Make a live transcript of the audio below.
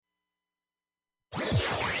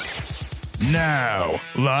Now,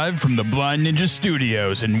 live from the Blind Ninja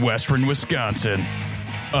Studios in Western Wisconsin,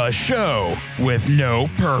 a show with no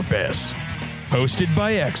purpose, hosted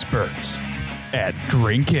by experts at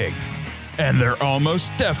drinking, and they're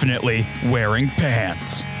almost definitely wearing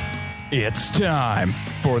pants. It's time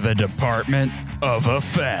for the Department of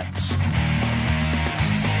Offense.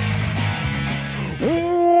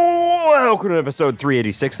 Welcome to episode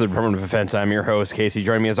 386 of the Department of Offense. I'm your host, Casey.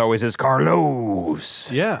 Joining me as always is Carlos.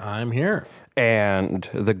 Yeah, I'm here. And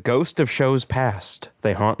the ghost of shows past,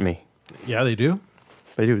 they haunt me. Yeah, they do.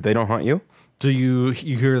 They do. They don't haunt you? Do you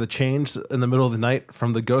hear the chains in the middle of the night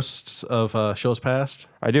from the ghosts of shows past?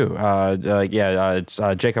 I do. It's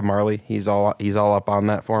Jacob Marley. He's all up on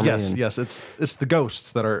that for me. Yes. It's the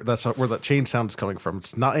ghosts that's where that chain sound is coming from.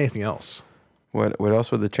 It's not anything else. What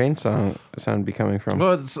else would the chain sound be coming from?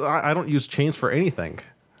 Well, I don't use chains for anything.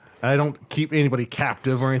 I don't keep anybody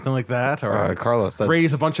captive or anything like that. Or Carlos,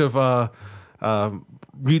 raise a bunch of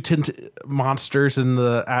mutant monsters in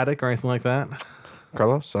the attic or anything like that.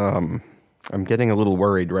 Carlos, I'm getting a little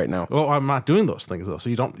worried right now. Well, I'm not doing those things though, so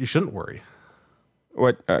you shouldn't worry.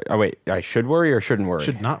 What? Wait, I should worry or shouldn't worry?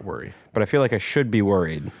 Should not worry. But I feel like I should be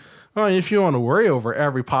worried. Well, if you want to worry over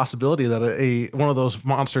every possibility that one of those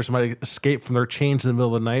monsters might escape from their chains in the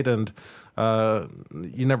middle of the night, and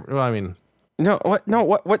you never. Well, I mean, no. What? No.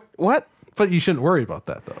 What? But you shouldn't worry about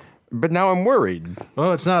that, though. But now I'm worried.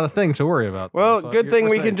 Well, it's not a thing to worry about. Well, so good thing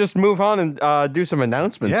we can just move on and do some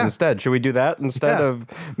announcements instead. Should we do that instead of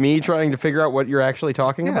me trying to figure out what you're actually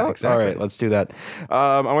talking about? Exactly. All right, let's do that.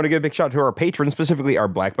 I want to give a big shout out to our patrons, specifically our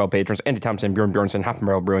Black Belt patrons, Andy Thompson, Bjorn Bjornson,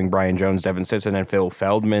 Hoppenbarrel Brewing, Brian Jones, Devin Sisson, and Phil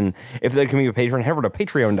Feldman. If they'd become a patron, head over to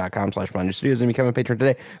patreon.com/blindstudios and become a patron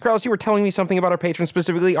today. Carlos, you were telling me something about our patrons,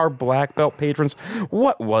 specifically our Black Belt patrons.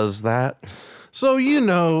 What was that? So you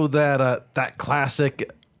know that classic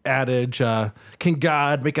adage, can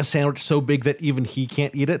God make a sandwich so big that even he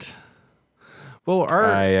can't eat it? Well,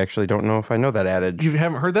 I actually don't know if I know that adage. You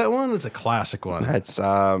haven't heard that one? It's a classic one. It's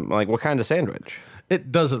like what kind of sandwich?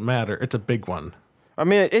 It doesn't matter. It's a big one. I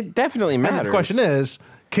mean, it definitely matters. And the question is,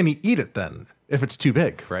 can he eat it then? If it's too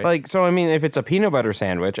big, right? Like, so I mean, if it's a peanut butter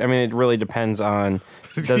sandwich, I mean, it really depends on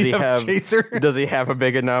does he have a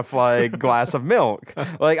big enough like glass of milk?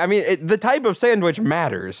 Like, I mean, the type of sandwich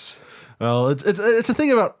matters. Well, it's a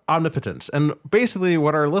thing about omnipotence, and basically,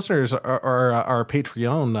 what our listeners our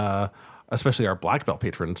Patreon, especially our Black Belt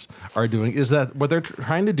patrons, are doing is that what they're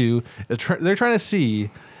trying to do is they're trying to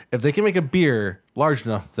see if they can make a beer large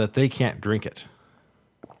enough that they can't drink it.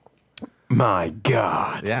 My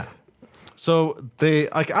God! Yeah. So they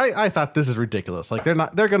I thought this is ridiculous. Like they're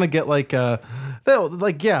gonna get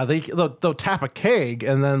they'll tap a keg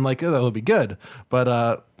and then that'll be good,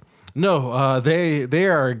 but. No, they've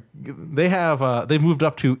moved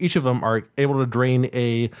up to each of them are able to drain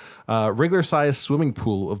a regular sized swimming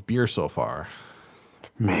pool of beer so far.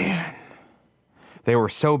 Man, they were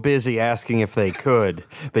so busy asking if they could,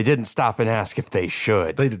 they didn't stop and ask if they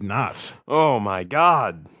should. They did not. Oh my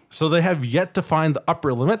God! So they have yet to find the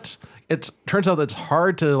upper limit. It turns out that it's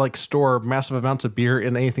hard to store massive amounts of beer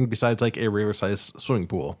in anything besides a regular sized swimming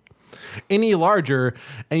pool. Any larger,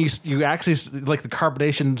 and you actually the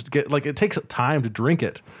carbonation it takes time to drink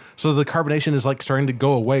it, so the carbonation is starting to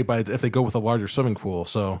go away if they go with a larger swimming pool.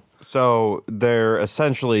 So they're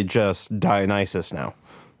essentially just Dionysus now.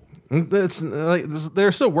 It's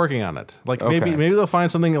they're still working on it. Maybe they'll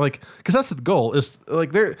find something because that's the goal is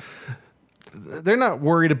they're not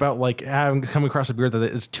worried about coming across a beer that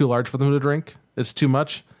is too large for them to drink. It's too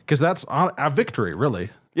much because that's a victory really.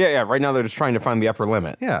 Yeah. Right now they're just trying to find the upper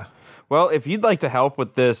limit. Yeah. Well, if you'd like to help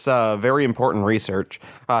with this very important research,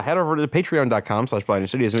 head over to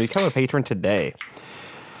patreon.com/blindstudios and become a patron today.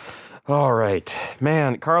 All right,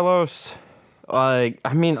 man, Carlos. I'm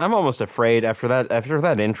almost afraid after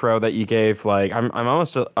that intro that you gave. I'm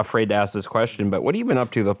almost afraid to ask this question. But what have you been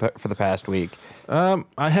up to for the past week? I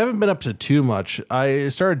haven't been up to too much. I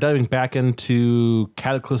started diving back into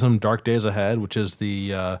Cataclysm: Dark Days Ahead, which is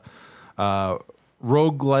the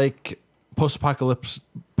roguelike post-apocalypse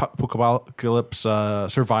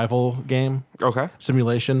survival game. Okay.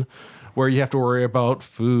 Simulation where you have to worry about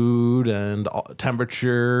food and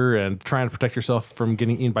temperature and trying to protect yourself from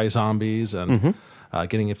getting eaten by zombies and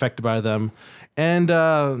getting infected by them. And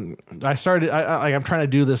I'm trying to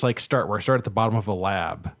do this start where I start at the bottom of a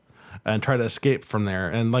lab and try to escape from there.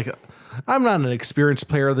 And I'm not an experienced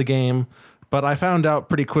player of the game, but I found out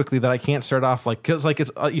pretty quickly that I can't start off because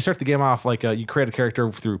it's you start the game off you create a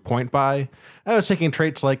character through point buy. I was taking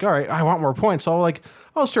traits all right, I want more points, so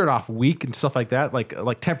I'll start off weak and stuff like that,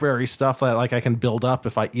 like temporary stuff that I can build up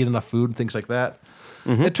if I eat enough food and things like that.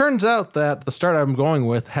 It turns out that the start I'm going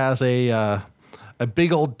with has a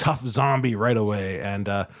big old tough zombie right away, and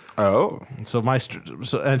so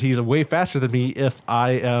and he's way faster than me if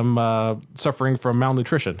I am suffering from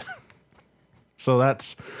malnutrition. So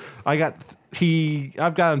I've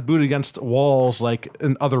gotten booted against walls like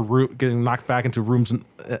in other getting knocked back into rooms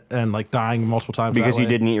and like dying multiple times Because you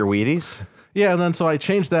didn't eat your Wheaties? Yeah, and then so I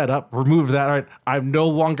changed that up, removed that. Right, I'm no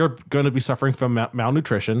longer going to be suffering from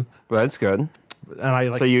malnutrition. Well, that's good.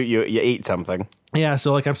 And so you ate something. Yeah,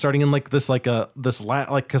 so like I'm starting in like this because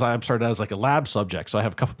I'm started as like a lab subject, so I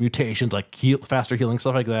have a couple mutations like faster healing,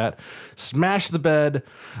 stuff like that. Smash the bed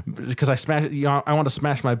because I want to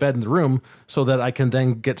smash my bed in the room so that I can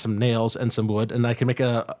then get some nails and some wood, and I can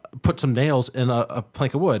put some nails in a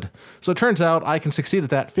plank of wood. So it turns out I can succeed at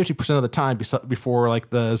that 50% of the time before like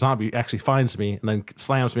the zombie actually finds me and then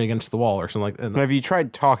slams me against the wall or something like that. Have you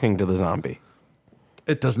tried talking to the zombie?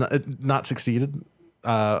 It does not succeeded.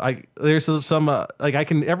 There's some like I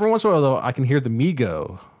can every once in a while though I can hear the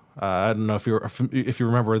Migo. I don't know if you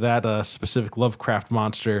remember that specific Lovecraft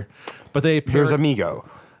monster, but there's a Migo.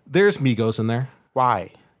 There's Migos in there. Why?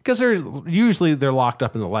 Because they're locked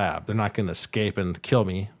up in the lab. They're not going to escape and kill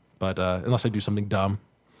me, but unless I do something dumb.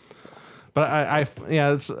 But I've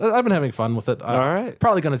been having fun with it. All right.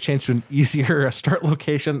 Probably going to change to an easier start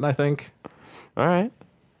location, I think. All right.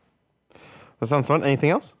 That sounds fun.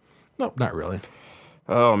 Anything else? Nope, not really.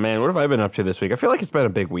 Oh man, what have I been up to this week? I feel like it's been a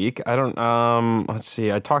big week. I don't. Let's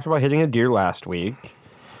see. I talked about hitting a deer last week.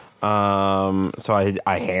 So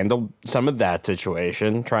I handled some of that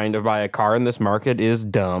situation. Trying to buy a car in this market is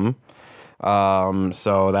dumb.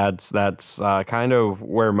 So that's kind of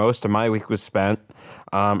where most of my week was spent.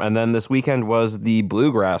 And then this weekend was the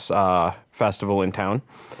Bluegrass festival in town.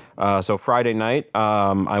 So Friday night,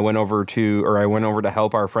 I went over to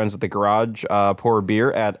help our friends at the garage pour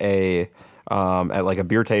beer at like a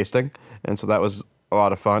beer tasting, and so that was a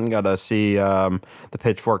lot of fun. Got to see the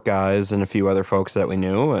Pitchfork guys and a few other folks that we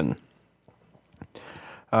knew, and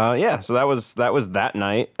so that was that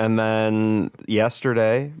night. And then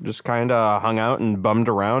yesterday, just kind of hung out and bummed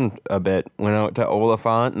around a bit. Went out to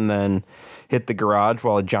Oliphant and then hit the garage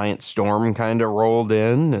while a giant storm kind of rolled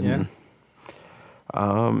in, and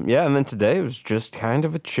and then today was just kind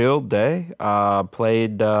of a chill day.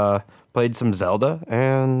 Played some Zelda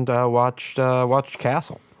and watched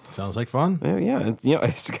Castle. Sounds like fun. Yeah.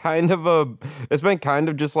 It's been kind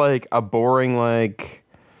of just like a boring week,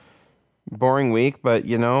 but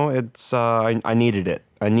it's I needed it.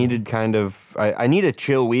 I need a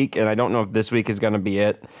chill week, and I don't know if this week is gonna be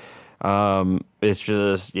it. It's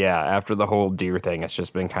just after the whole deer thing, it's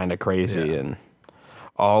just been kind of crazy and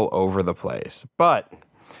all over the place. But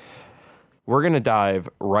we're going to dive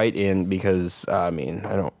right in because, I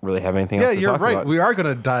don't really have anything else to talk about. Yeah, you're right. We are going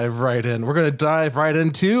to dive right in. We're going to dive right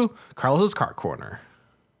into Carlos's Car Corner.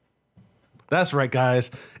 That's right,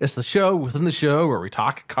 guys. It's the show within the show where we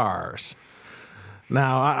talk cars.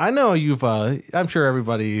 Now, I know I'm sure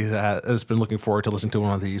everybody has been looking forward to listening to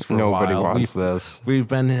one of these for a while. Nobody wants this. We've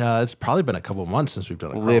been, it's probably been a couple months since we've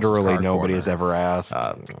done a Literally nobody has ever asked.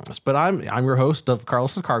 But I'm your host of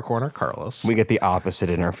Carlos's Car Corner, Carlos. We get the opposite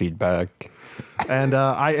in our feedback. And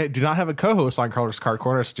I do not have a co-host on Carlos's Car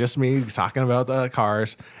Corner. It's just me talking about the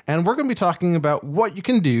cars. And we're going to be talking about what you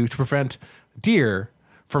can do to prevent deer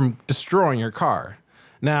from destroying your car.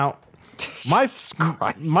 Now, my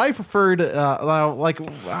preferred,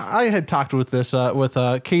 I had talked with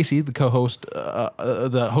Casey, the co-host,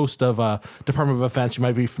 the host of Department of Offense. You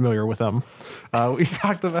might be familiar with him. We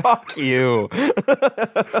talked about. Fuck you.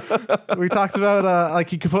 We talked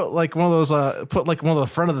about you could put one of those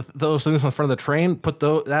those things on the front of the train. Put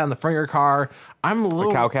that in the front of your car. I'm a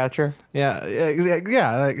little cow catcher. Yeah.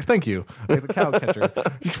 Thank you. Like the cow catcher.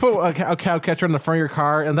 You can put a cow catcher in the front of your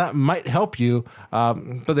car, and that might help you.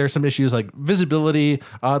 But there's some issues like visibility,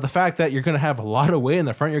 the fact that you're going to have a lot of weight in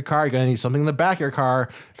the front of your car. You're going to need something in the back of your car.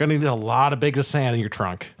 You're going to need a lot of bags of sand in your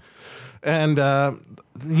trunk. And,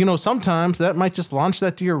 sometimes that might just launch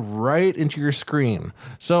that deer right into your screen.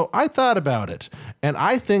 So I thought about it. And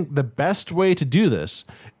I think the best way to do this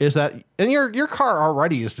is that, and your car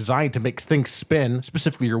already is designed to make things spin,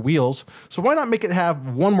 specifically your wheels. So why not make it have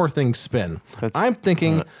one more thing spin? I'm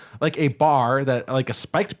thinking like a bar like a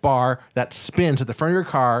spiked bar that spins at the front of your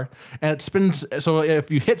car, and it spins. So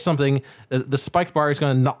if you hit something, the spiked bar is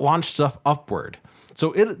going to launch stuff upward.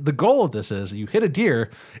 So the goal of this is you hit a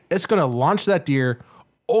deer, it's going to launch that deer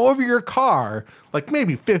over your car, like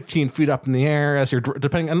maybe 15 feet up in the air as you're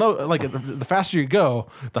depending. I know, like the faster you go,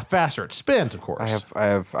 the faster it spins. Of course,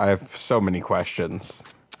 I have so many questions.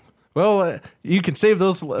 Well, you can save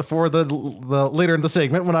those for the later in the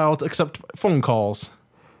segment when I'll accept phone calls.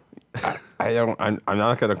 I'm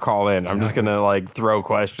not gonna call in. I'm just gonna like throw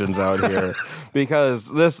questions out here because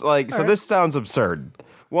this sounds absurd.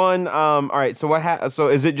 One, all right. So so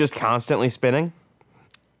is it just constantly spinning?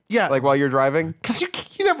 Yeah, Like while you're driving? because you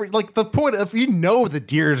never like the point of you know the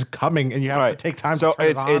deer is coming and you have to take time to turn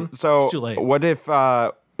it on. So it's too late. what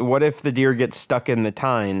if the deer gets stuck in the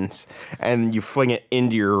tines and you fling it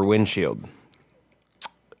into your windshield?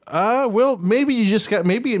 Well, maybe you just got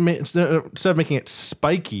instead of making it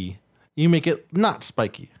spiky, you make it not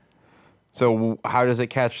spiky. So how does it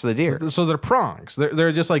catch the deer? So they're prongs.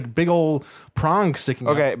 They're just like big old prongs sticking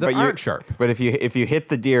out that aren't sharp. But if you hit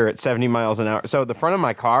the deer at 70 miles an hour, so the front of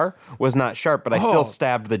my car was not sharp, but I still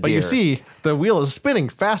stabbed the deer. But you see, the wheel is spinning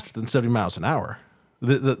faster than 70 miles an hour.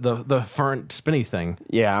 The front spinny thing.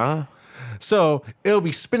 Yeah. So it'll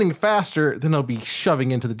be spinning faster than it'll be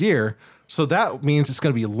shoving into the deer. So that means it's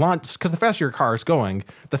going to be launched because the faster your car is going,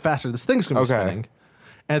 the faster this thing's going to be spinning.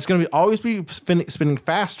 And it's going to always be spinning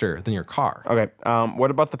faster than your car. Okay. What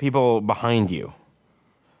about the people behind you?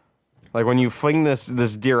 Like when you fling this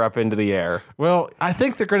deer up into the air. Well, I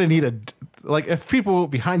think they're going to need if people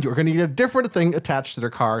behind you are going to need a different thing attached to their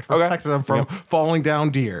car to protect them from falling down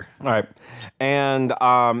deer. All right. And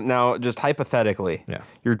now, just hypothetically,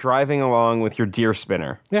 you're driving along with your deer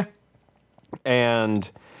spinner. Yeah. And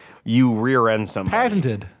you rear end somebody.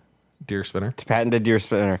 Patented deer spinner. Patented deer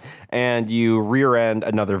spinner. And you rear end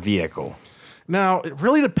another vehicle. Now, it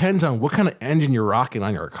really depends on what kind of engine you're rocking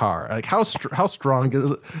on your car. Like, how strong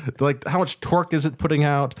is it? Like, how much torque is it putting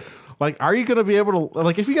out? Like, are you going to be able to,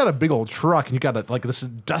 like, if you got a big old truck and you got this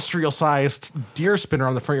industrial-sized deer spinner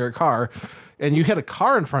on the front of your car, and you hit a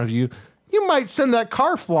car in front of you, you might send that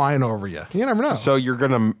car flying over you. You never know. So you're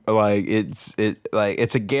gonna it's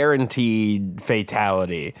a guaranteed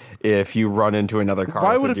fatality if you run into another car.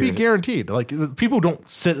 Why would it be guaranteed? Like, people don't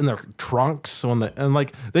sit in their trunks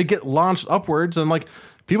they get launched upwards, and like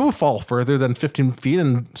people fall further than 15 feet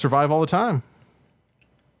and survive all the time.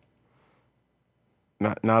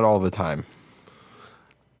 Not all the time.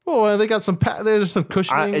 Well, they got there's some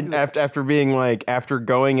cushioning. After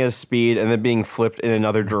going at speed and then being flipped in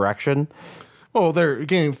another direction. Oh, they're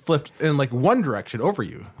getting flipped in like one direction over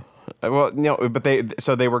you. Well, no, but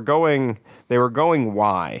they were going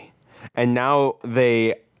Y, and now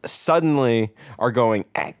they suddenly are going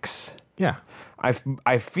X. Yeah.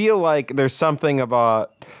 I feel like there's something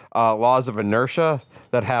about laws of inertia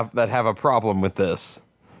that have a problem with this.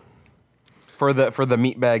 For the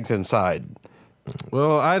meat bags inside.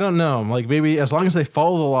 Well, I don't know. Like, maybe as long as they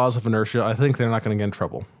follow the laws of inertia, I think they're not going to get in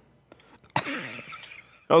trouble.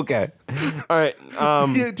 Okay. All right.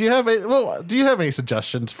 Do you have any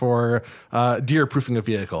suggestions for deer proofing a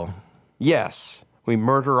vehicle? Yes. We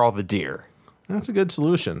murder all the deer. That's a good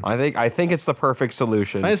solution. I think it's the perfect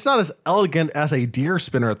solution. And it's not as elegant as a deer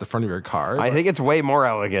spinner at the front of your car. I think it's way more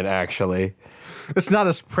elegant, actually. It's not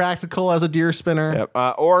as practical as a deer spinner.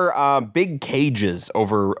 Yep. Or big cages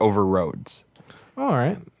over roads. All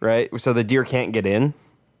right. Right? So the deer can't get in.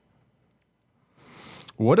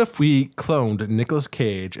 What if we cloned Nicolas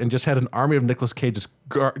Cage and just had an army of Nicolas Cages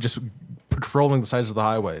just patrolling the sides of the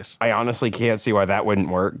highways? I honestly can't see why that wouldn't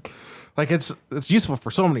work. Like, it's useful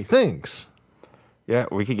for so many things. Yeah,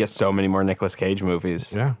 we could get so many more Nicolas Cage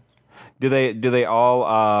movies. Yeah. Do they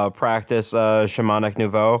all practice shamanic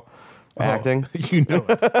nouveau acting? You know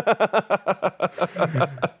it.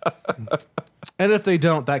 And if they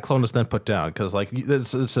don't, that clone is then put down because like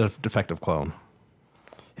it's a defective clone.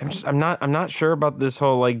 I'm not sure about this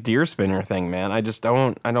whole like deer spinner thing, man. I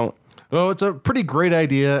don't. Well, it's a pretty great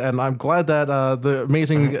idea, and I'm glad that the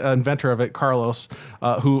amazing inventor of it, Carlos,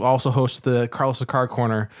 who also hosts the Carlos's Car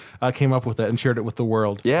Corner, came up with it and shared it with the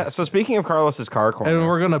world. Yeah. So speaking of Carlos's Car Corner, and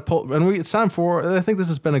we're gonna it's time for. I think this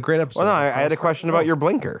has been a great episode. Well, no, I had a question about your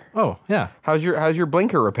blinker. Oh yeah. How's your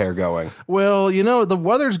blinker repair going? Well, the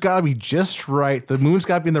weather's got to be just right. The moon's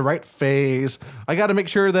got to be in the right phase. I got to make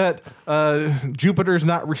sure that Jupiter's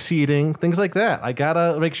not receding. Things like that. I got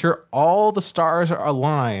to make sure all the stars are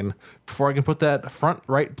aligned before I can put that front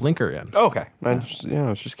right blinker in. Okay. I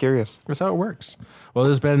was just curious. That's how it works. Well,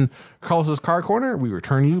 this has been Carlos's Car Corner. We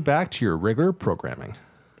return you back to your regular programming.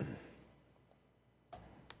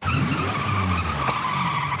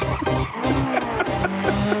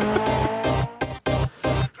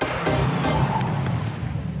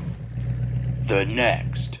 The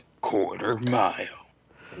next quarter mile.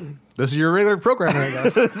 This is your regular programming, I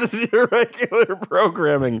guess. This is your regular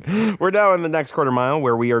programming. We're now in the next quarter mile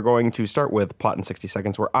where we are going to start with plot in 60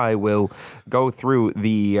 seconds, where I will go through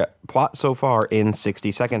the plot so far in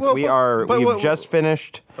 60 seconds. Well, We've just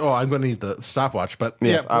finished. Oh, I'm going to need the stopwatch, but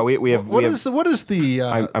Yes, we have. What is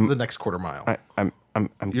the next quarter mile? I'm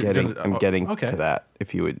getting okay. to that.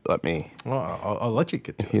 If you would let me. Well, I'll let you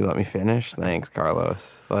get to it. If you let me finish, thanks,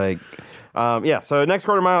 Carlos. So next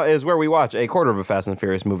quarter mile is where we watch a quarter of a Fast and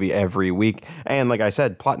Furious movie every week. And like I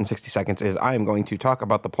said, plot in 60 seconds is I am going to talk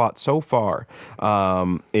about the plot so far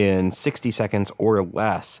in 60 seconds or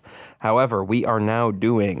less. However, we are now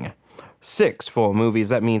doing 6 full movies.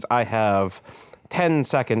 That means I have 10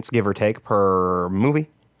 seconds, give or take, per movie.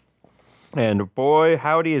 And boy,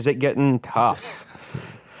 howdy, is it getting tough.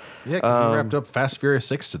 Yeah, because we wrapped up Fast Furious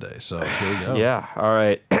 6 today, so here we go. Yeah, all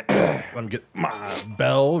right. Let me get my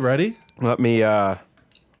bell ready. Let me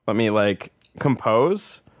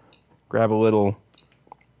compose. Grab a little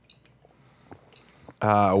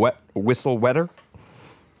whistle wetter.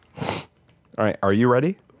 All right, are you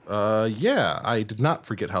ready? Yeah, I did not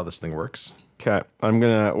forget how this thing works. Okay, I'm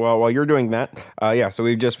gonna. Well, while you're doing that, so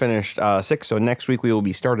we've just finished 6. So next week we will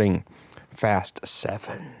be starting Fast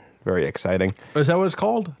 7. Very exciting. Is that what it's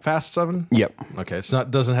called? Fast 7? Yep. Okay, it's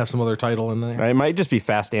not. Doesn't have some other title in there. It might just be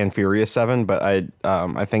Fast and Furious 7, but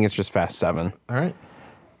I think it's just Fast 7. All right,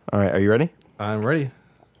 Are you ready? I'm ready.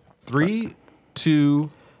 3,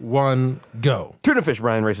 2, 1, go. Tuna Fish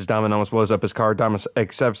Brian races Dom and almost blows up his car. Dom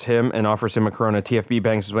accepts him and offers him a Corona. TFB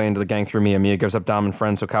bangs his way into the gang through Mia. Mia gives up Dom and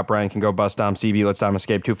friends so Cop Brian can go bust Dom. CB lets Dom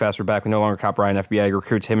escape. Too fast, we're back with no longer Cop Brian. FBI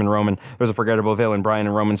recruits him and Roman. There's a forgettable villain. Brian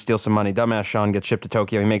and Roman steal some money. Dumbass Sean gets shipped to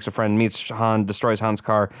Tokyo. He makes a friend, meets Han, destroys Han's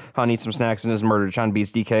car. Han eats some snacks and is murdered. Sean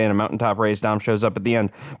beats DK in a mountaintop race. Dom shows up at the end.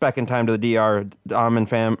 Back in time to the DR. Dom and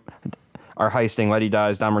fam are heisting. Letty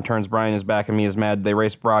dies. Dom returns. Brian is back and Mia's mad. They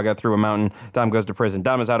race Braga through a mountain. Dom goes to prison.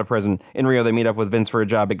 Dom is out of prison. In Rio, they meet up with Vince for a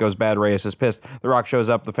job. It goes bad. Reyes is pissed. The Rock shows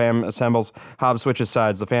up. The fam assembles. Hobbs switches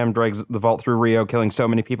sides. The fam drags the vault through Rio, killing so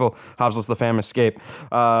many people. Hobbs lets the fam escape.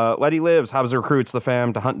 Letty lives. Hobbs recruits the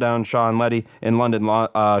fam to hunt down Shaw and Letty in London.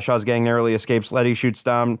 Shaw's gang narrowly escapes. Letty shoots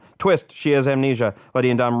Dom. Twist. She has amnesia. Letty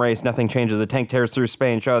and Dom race. Nothing changes. The tank tears through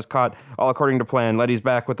Spain. Shaw is caught. All according to plan. Letty's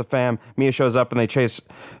back with the fam. Mia shows up and they chase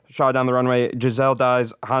Shaw down the runway. Giselle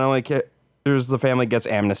dies. Han only cares the family gets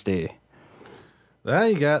amnesty.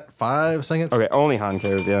 You got 5 seconds. Okay, only Han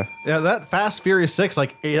cares, yeah. Yeah, that Fast Furious 6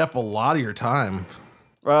 ate up a lot of your time.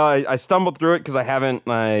 Well, I stumbled through it because I haven't,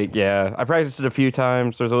 I practiced it a few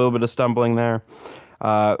times. There's a little bit of stumbling there.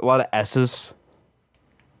 A lot of S's.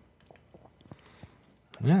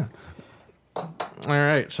 Yeah. All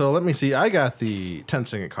right, so let me see. I got the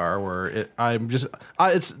 10-second car where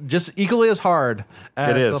it's just equally as hard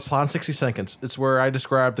as the plot in 60 seconds. It's where I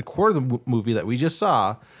described the core of the movie that we just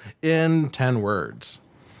saw in 10 words.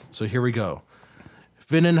 So here we go.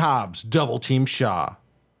 Vin and Hobbs double team Shaw.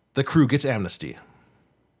 The crew gets amnesty.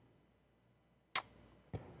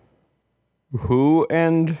 Who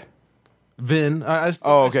and Vin.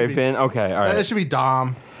 okay, Vin. Okay, all right. It should be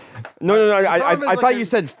Dom. No. I thought you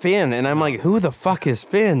said Finn, and I'm like, who the fuck is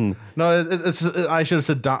Finn? No, I should have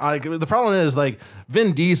said Dom. The problem is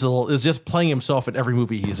Vin Diesel is just playing himself in every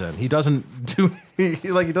movie he's in. He doesn't do he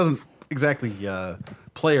doesn't exactly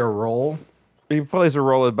play a role. He plays a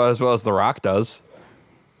role about as well as The Rock does.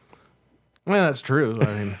 Well, that's true.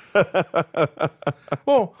 I mean,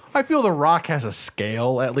 well, I feel The Rock has a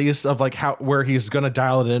scale at least of where he's gonna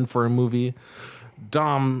dial it in for a movie.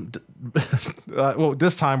 Dom. Well,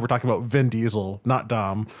 this time we're talking about Vin Diesel, not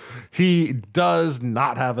Dom. He does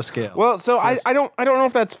not have a scale. Well, so I don't know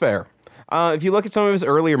if that's fair. If you look at some of his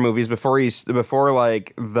earlier movies before this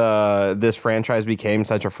franchise became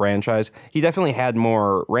such a franchise, he definitely had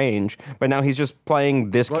more range. But now he's just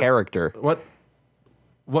playing this character.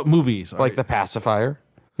 What movies? Like The Pacifier.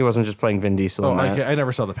 He wasn't just playing Vin Diesel in that. I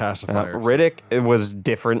never saw The Pacifier. Riddick, it was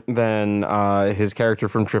different than his character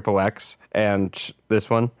from Triple X and this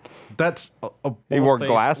one. That's a he wore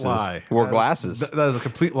glasses. lie. He wore glasses. That is a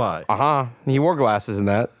complete lie. He wore glasses in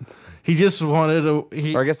that. He just wanted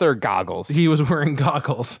to. Or I guess they're goggles. He was wearing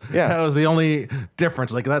goggles. Yeah, that was the only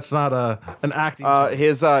difference. That's not an acting.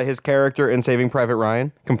 His character in Saving Private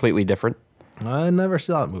Ryan, completely different. I never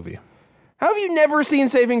saw that movie. How have you never seen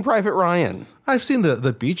Saving Private Ryan? I've seen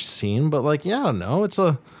the beach scene, but I don't know. It's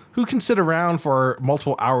who can sit around for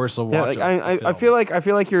multiple hours to watch? I feel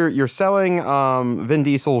like you're selling Vin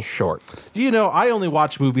Diesel short. I only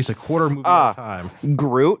watch movies a quarter movie at a time.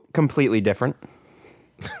 Groot, completely different.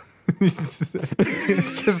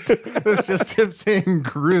 it's just him saying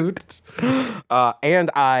Groot. And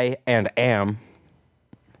I and am.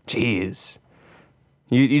 Jeez.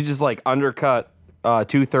 You just like undercut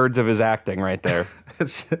 2/3 of his acting right there.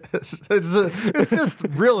 It's just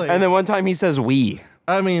really. And then one time he says "we."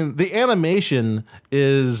 I mean, the animation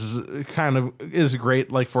is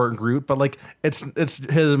great, like for Groot, but like it's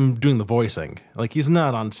him doing the voicing. Like he's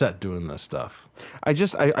not on set doing this stuff. I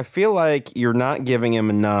feel like you're not giving him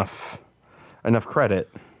enough credit.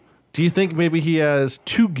 Do you think maybe he has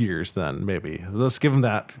 2 gears then? Maybe let's give him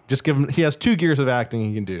that. Just give him. He has 2 gears of acting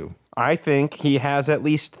he can do. I think he has at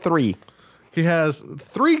least 3. He has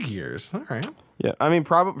 3 gears. All right. Yeah, I mean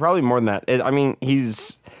probably more than that.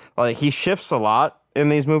 He shifts a lot in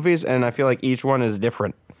these movies, and I feel like each one is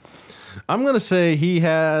different. I'm gonna say he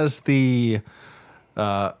has the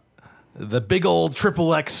big old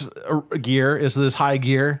XXX gear is this high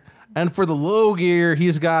gear, and for the low gear,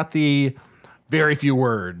 he's got the very few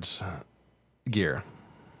words gear,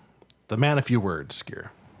 the man of few words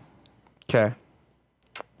gear. Okay.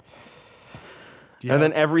 And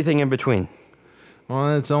then everything in between.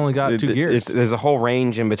 Well, it's only got 2 gears. There's a whole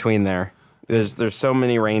range in between there. There's so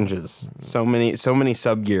many ranges, so many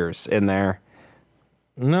sub gears in there.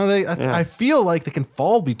 No, I feel like they can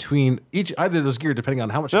fall between either of those gears depending on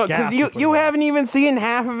how much. No, gas because you haven't even seen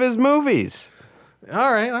half of his movies.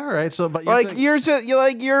 All right. So, but You said you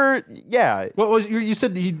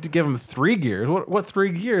said you'd give him 3 gears. What 3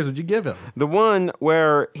 gears would you give him? the one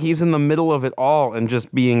where he's in the middle of it all and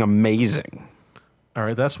just being amazing. All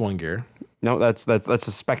right, that's 1 gear. No, that's a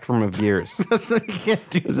spectrum of gears. You can't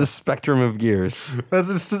do. It's a spectrum of gears.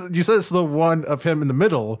 You said it's the one of him in the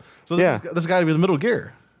middle. So this got to be the middle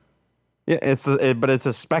gear. Yeah, but it's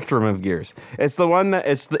a spectrum of gears. It's the one that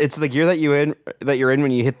it's the gear that you're in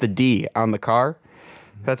when you hit the D on the car.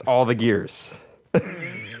 That's all the gears.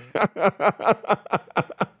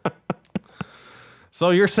 So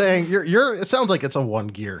you're saying it sounds like it's a 1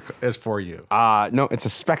 gear is for you. No, it's a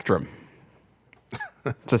spectrum.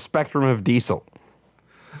 It's a spectrum of diesel.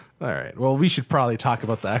 All right. Well, we should probably talk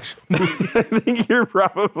about the actual movie. I think you're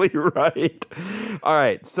probably right. All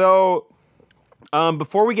right. So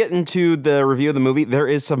before we get into the review of the movie, there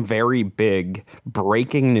is some very big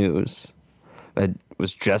breaking news that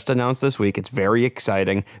was just announced this week. It's very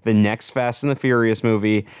exciting. The next Fast and the Furious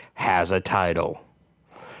movie has a title,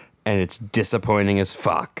 and it's disappointing as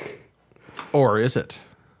fuck. Or is it?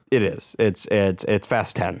 It is. It's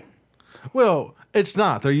Fast 10. Well, it's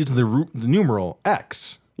not. They're using the numeral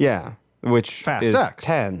X. Yeah, which Fast is X.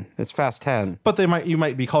 10. It's Fast 10. But you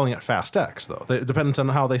might be calling it Fast X though. It depends on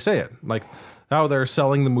how they say it. Like how they're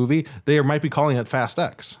selling the movie, they might be calling it Fast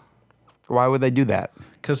X. Why would they do that?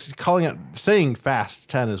 Because saying Fast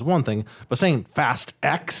 10 is one thing, but saying Fast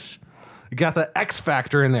X, you got the X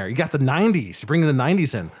factor in there. You got the 90s. You're bringing the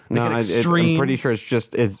 90s in. Make it extreme. I'm pretty sure it's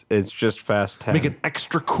just Fast 10. Make it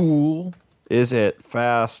extra cool. Is it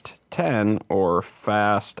Fast 10 or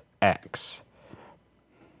Fast X?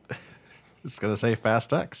 It's gonna say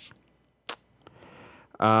Fast X.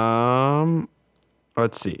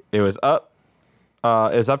 Let's see. It was up.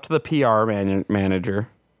 It was up to the PR manager,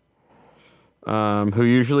 who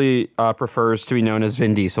usually prefers to be known as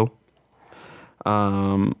Vin Diesel.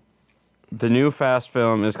 The new Fast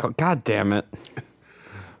film is called. God damn it!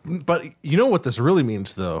 But you know what this really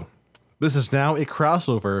means, though. This is now a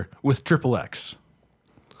crossover with XXX.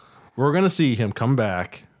 We're gonna see him come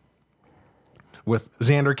back with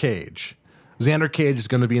Xander Cage. Xander Cage is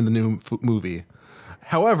going to be in the new movie.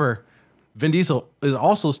 However, Vin Diesel is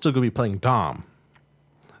also still going to be playing Dom.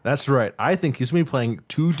 That's right. I think he's going to be playing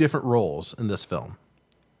 2 different roles in this film.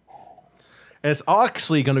 And it's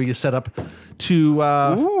actually going to be set up to...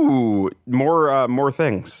 more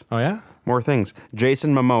things. Oh, yeah? More things.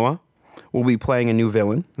 Jason Momoa will be playing a new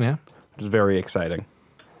villain. Yeah. Which is very exciting.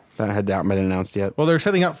 That had not been announced yet. Well, they're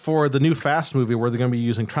setting up for the new Fast movie where they're going to be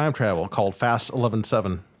using time travel called Fast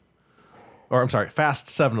 11-7. Or, I'm sorry, Fast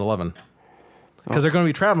 7-11. Because they're going to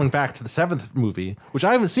be traveling back to the 7th movie, which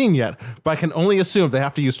I haven't seen yet, but I can only assume they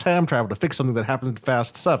have to use time travel to fix something that happened in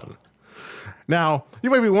Fast 7. Now, you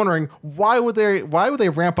might be wondering, why would they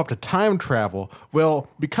ramp up to time travel? Well,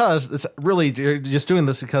 because it's really just doing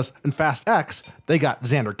this because in Fast X, they got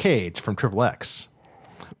Xander Cage from XXX.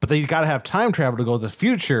 But they got to have time travel to go to the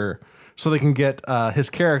future so they can get his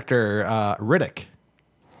character, Riddick.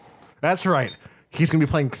 That's right. He's going to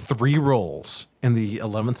be playing 3 roles in the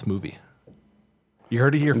 11th movie. You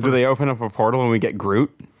heard it here first. Do they open up a portal and we get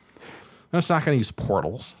Groot? That's not going to use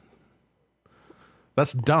portals.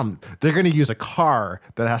 That's dumb. They're going to use a car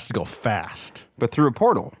that has to go fast. But through a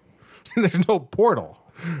portal. There's no portal.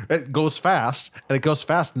 It goes fast, and it goes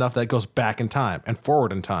fast enough that it goes back in time and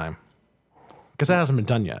forward in time. Because that hasn't been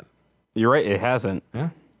done yet. You're right, it hasn't. Yeah.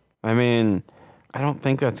 I mean, I don't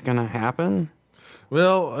think that's going to happen.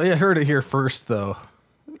 Well, I heard it here first, though.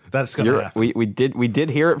 That's gonna happen. We did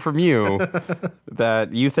hear it from you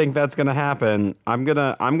that you think that's gonna happen. I'm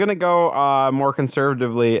gonna go more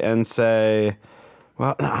conservatively and say,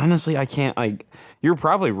 well, honestly, I can't. Like, you're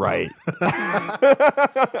probably right.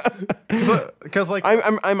 Because like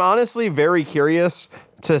I'm honestly very curious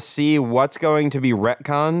to see what's going to be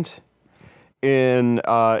retconned in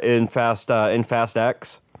Fast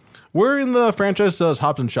X. where in the franchise does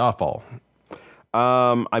Hobbs and Shaw fall?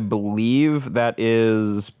 I believe that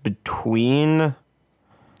is between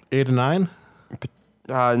 8 and 9.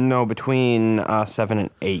 no, between 7 and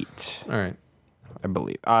 8. All right. I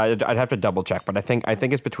believe. I'd have to double check, but I think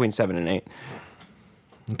it's between 7 and 8.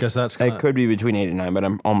 Because that's It could be between 8 and 9, but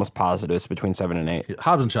I'm almost positive it's between 7 and 8.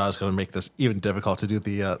 Hobbs and Shaw is going to make this even difficult to do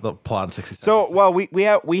the plot in 60 So, seconds. well,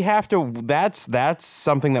 we have to. That's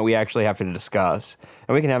something that we actually have to discuss,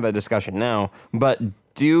 and we can have that discussion now. But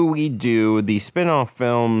do we do the spin-off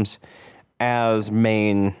films as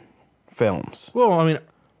main films? Well, I mean,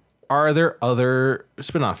 are there other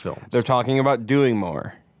spin-off films? They're talking about doing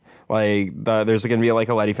more. Like, there's going to be like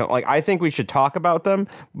a Letty film. Like, I think we should talk about them,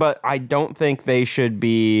 but I don't think they should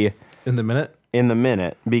be in the minute? in the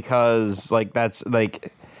minute because, like, that's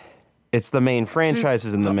like it's the main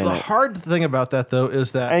franchises in the minute. The hard thing about that, though,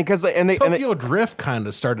 is that And because they Tokyo Drift kind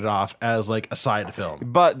of started off as like a side film.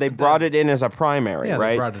 but they brought it in as a primary, Yeah,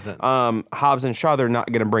 right? they brought it in. Hobbs and Shaw, they're not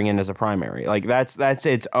going to bring in as a primary. Like that's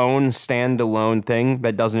its own standalone thing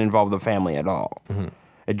that doesn't involve the family at all. Mm-hmm.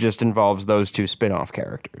 It just involves those two spin-off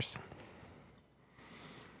characters.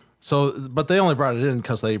 So, but they only brought it in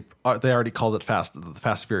because they already called it the Fast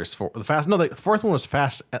and Furious 4. The fourth one was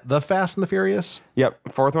Fast and the Furious. Yep,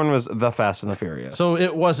 fourth one was The Fast and the Furious. So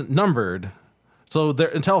it wasn't numbered. So there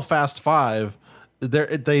until Fast 5,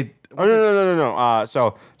 they. Oh no.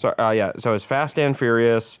 So it's Fast and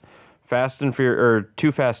Furious,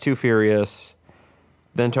 Too Fast, Too Furious,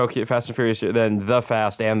 then Tokyo Fast and Furious, then The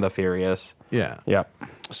Fast and the Furious. Yeah. Yep.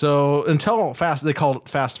 So until they called it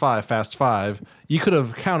Fast 5, you could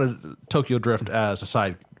have counted Tokyo Drift as a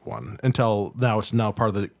side one until now it's now part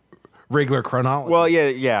of the regular chronology. Well,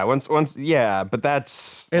 yeah. Once, but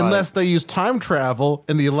that's Unless they use time travel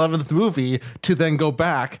in the 11th movie to then go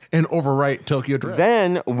back and overwrite Tokyo Drift.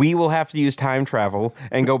 then we will have to use time travel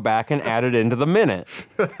and go back and add it into the minute.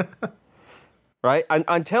 Right?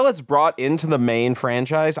 Until it's brought into the main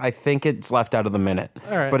franchise, I think it's left out of the minute.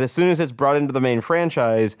 All right. But as soon as it's brought into the main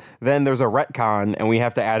franchise, then there's a retcon and we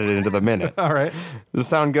have to add it into the minute. All right. Does it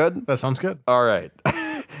sound good? That sounds good. All right.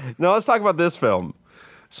 Now let's talk about this film.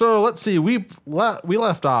 So let's see. We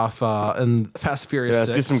left off in Fast and Furious Yeah,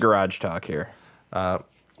 6. let's do some garage talk here.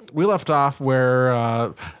 We left off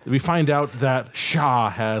where we find out that Shaw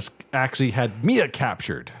has actually had Mia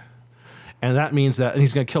captured. And that means that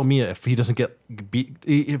he's going to kill Mia if he doesn't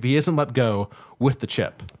if he isn't let go with the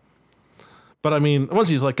chip. But I mean, once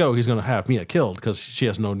he's let go, he's going to have Mia killed because she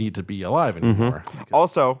has no need to be alive anymore.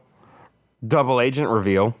 Also, double agent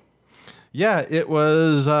reveal. Yeah, it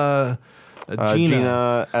was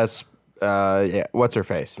Gina. What's her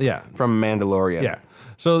face? Yeah. From Mandalorian. Yeah.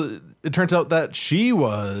 So it turns out that she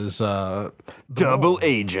was Double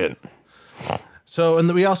agent. So, and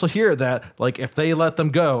then we also hear that, like, if they let them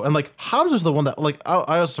go, and like Hobbs is the one that, like,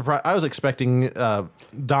 I was surprised. I was expecting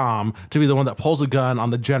Dom to be the one that pulls a gun on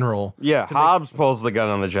the general. Yeah, Hobbs pulls the gun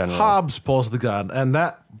on the general. Hobbs pulls the gun, and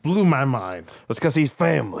that blew my mind. That's because he's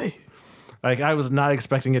family. Like, I was not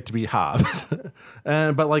expecting it to be Hobbs.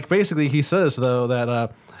 But like, basically, he says though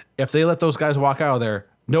that if they let those guys walk out of there,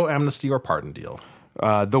 no amnesty or pardon deal.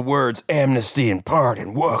 The words amnesty and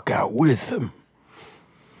pardon walk out with them.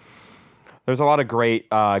 There's a lot of great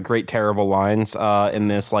terrible lines in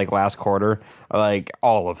this like last quarter, like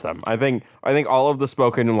all of them. I think all of the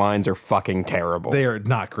spoken lines are fucking terrible. They are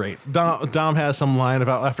not great. Dom has some line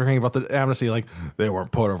about after hearing about the amnesty, like they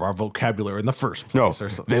weren't part of our vocabulary in the first place. No, or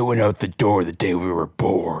something. they went out the door the day we were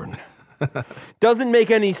born. Doesn't make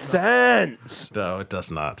any sense. No, it does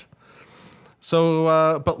not.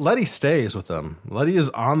 So, but Letty stays with them. Letty is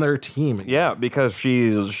on their team. Yeah, because she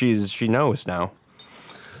knows now.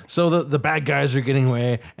 So the bad guys are getting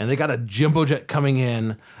away, and they got a jumbo jet coming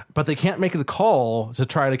in, but they can't make the call to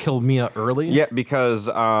try to kill Mia early. Yeah, because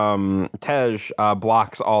Tej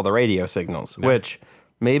blocks all the radio signals, which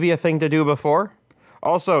may be a thing to do before.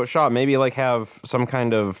 Also, Shaw, maybe like have some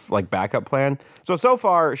kind of like backup plan. So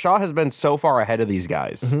far, Shaw has been so far ahead of these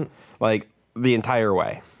guys, like the entire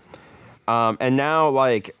way. And now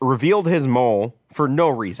like revealed his mole for no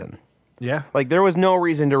reason. Yeah. Like there was no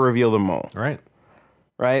reason to reveal the mole. Right.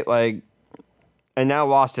 Right? Like, and now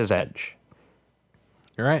lost his edge.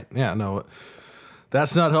 You're right. Yeah, no.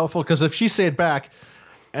 That's not helpful because if she stayed back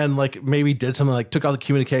and like maybe did something like took all the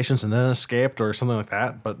communications and then escaped or something like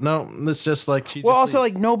that, but no, it's just like she. Well, just also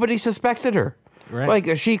leaves. like nobody suspected her. Right.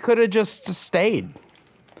 Like she could have just stayed,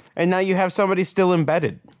 and now you have somebody still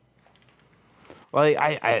embedded. Like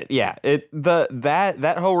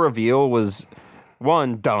that whole reveal was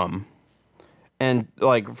one dumb, and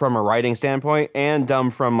like from a writing standpoint, and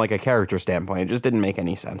dumb from like a character standpoint. It just didn't make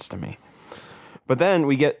any sense to me. But then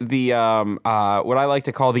we get the what I like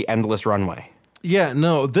to call the endless runway. Yeah,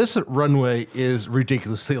 no, this runway is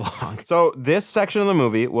ridiculously long. So this section of the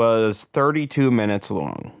movie was 32 minutes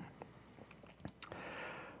long.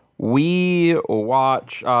 We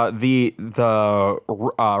watch the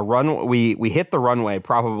run. We hit the runway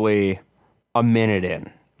probably a minute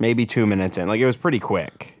in, maybe 2 minutes in. Like it was pretty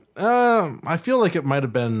quick. I feel like it might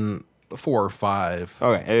have been 4 or 5.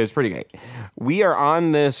 Okay, it was pretty great. We are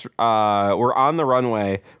on this. We're on the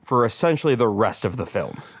runway for essentially the rest of the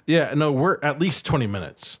film. Yeah, no, we're at least 20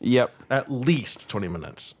 minutes. Yep. At least 20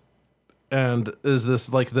 minutes. And is this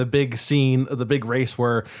like the big scene, the big race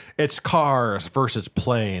where it's cars versus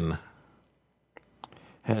plane?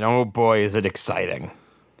 And oh boy, is it exciting!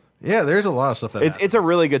 Yeah, there's a lot of stuff that It's a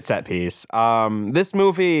really good set piece. This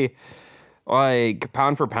movie, like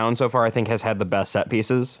pound for pound so far, I think has had the best set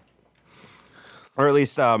pieces, or at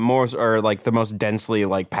least more, or like the most densely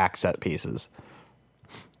like packed set pieces.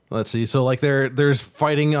 Let's see. So like there's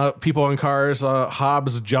fighting people in cars.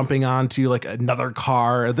 Hobbs jumping onto like another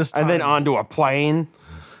car. This time, And then onto a plane.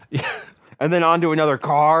 And then onto another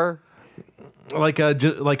car. like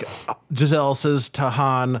Giselle says to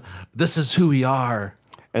Han, "This is who we are."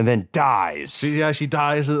 And then dies. She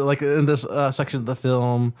dies like in this section of the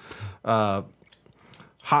film.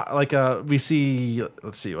 We see.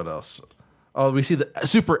 Let's see what else. Oh, we see the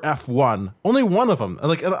Super F1. Only one of them.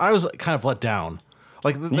 Like I was kind of let down.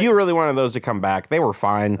 Like You really wanted those to come back. They were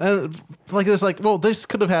fine. and like it's like, well, this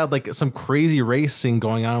could have had like some crazy racing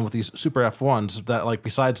going on with these Super F1s that like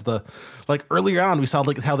besides the like earlier on we saw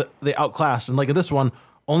like how they outclassed, and like in this one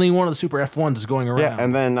only one of the Super F1s is going around. Yeah,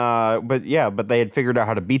 and then but they had figured out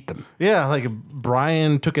how to beat them. Yeah, like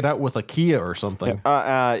Brian took it out with a Kia or something.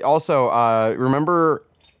 Also, remember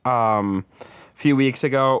a few weeks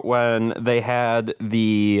ago when they had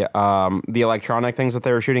the electronic things that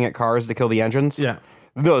they were shooting at cars to kill the engines? Yeah.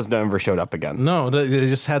 Those never showed up again. No, they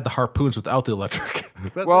just had the harpoons without the electric.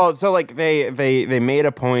 Well, so like they made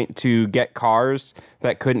a point to get cars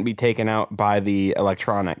that couldn't be taken out by the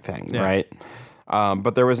electronic thing, Yeah. right?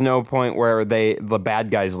 But there was no point where the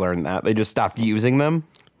bad guys learned that. They just stopped using them.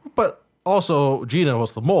 But also, Gina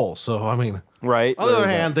was the mole, so I mean, Right. on the other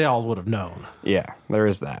hand, they all would have known. Yeah, there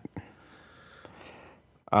is that.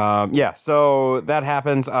 So that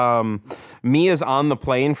happens. Mia's on the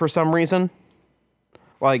plane for some reason.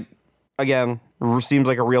 Like, again, seems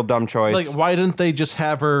like a real dumb choice. Like, why didn't they just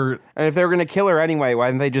have her? And if they were going to kill her anyway, why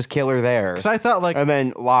didn't they just kill her there? Because I thought like, and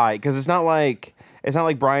then lie. Because it's not like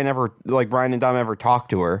Brian and Dom ever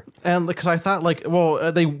talked to her. and because I thought like,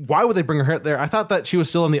 well, why would they bring her there? I thought that she was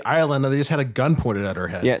still on the island and they just had a gun pointed at her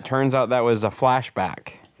head. Yeah, it turns out that was a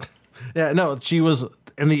flashback. Yeah, no, she was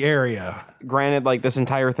in the area. Granted, like this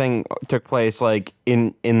entire thing took place like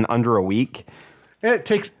in under a week. And it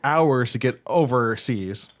takes hours to get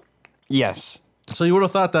overseas. Yes. So you would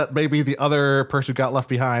have thought that maybe the other person who got left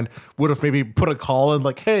behind would have maybe put a call in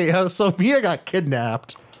like, hey, so Mia got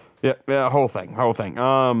kidnapped. Yeah, whole thing.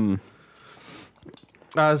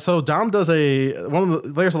 So Dom does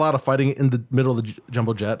there's a lot of fighting in the middle of the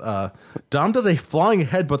jumbo jet. Dom does a flying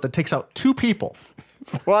headbutt that takes out 2 people.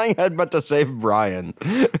 Flying headbutt to save Brian. He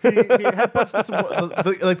headbutts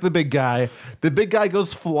the big guy. The big guy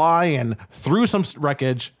goes flying through some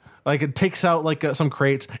wreckage, like it takes out like some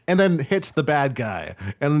crates, and then hits the bad guy,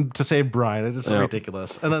 and to save Brian. It's just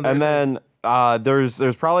ridiculous. And then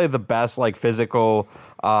there's probably the best like physical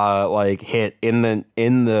like hit in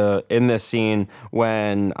this scene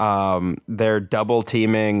when they're double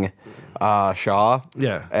teaming Shaw.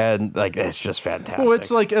 Yeah. And like it's just fantastic. well,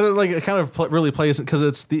 it's like it kind of really plays because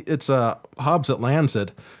it's Hobbs that lands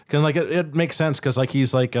it. Cause like it makes sense because like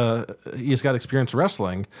he's got experience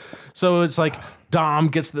wrestling, so it's like Dom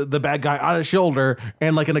gets the bad guy on his shoulder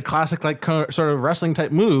and like in a classic like sort of wrestling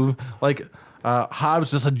type move, like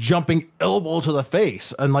Hobbs does a jumping elbow to the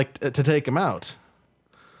face and like to take him out.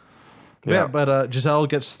 Yeah, but Giselle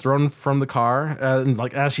gets thrown from the car, and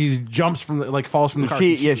like as she jumps from falls from the car.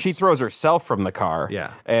 She throws herself from the car.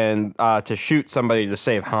 Yeah. And to shoot somebody to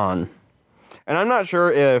save Han. And I'm not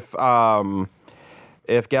sure if Gal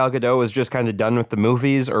Gadot was just kind of done with the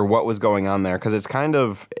movies or what was going on there, because it's kind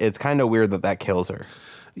of weird that kills her.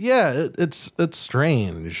 Yeah, it's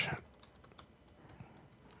strange.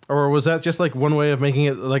 Or was that just like one way of making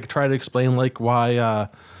it like try to explain like why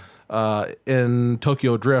in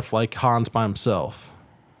Tokyo Drift like Han's by himself?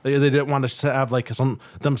 They didn't want to have like them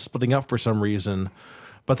splitting up for some reason,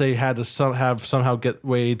 but they had to somehow get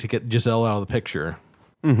way to get Giselle out of the picture.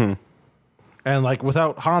 Mm-hmm. And like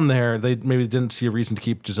without Han there, they maybe didn't see a reason to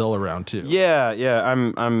keep Giselle around too. Yeah.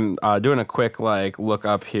 I'm doing a quick like look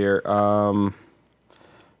up here.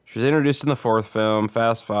 She was introduced in the 4th film,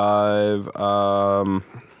 Fast 5.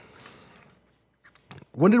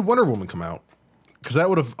 When did Wonder Woman come out? Because that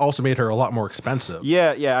would have also made her a lot more expensive.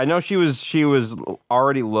 Yeah. I know she was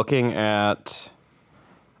already looking at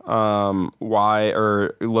looking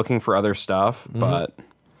for other stuff, but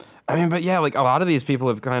yeah, like a lot of these people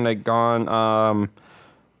have kind of gone.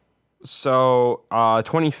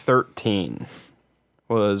 2013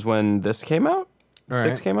 was when this came out. All 6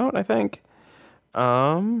 right. came out, I think.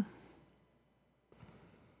 Yeah,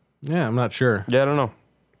 I'm not sure. Yeah, I don't know.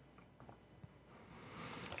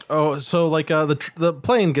 Oh, so like the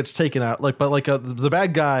plane gets taken out, like, but like the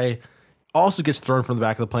bad guy also gets thrown from the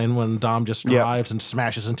back of the plane when Dom just drives and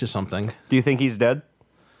smashes into something. Do you think he's dead?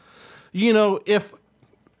 You know, if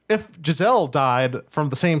Giselle died from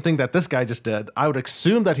the same thing that this guy just did, I would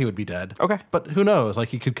assume that he would be dead. Okay. But who knows? Like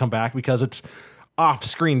he could come back because it's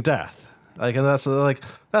off-screen death. Like, and that's the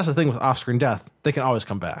thing with off-screen death. They can always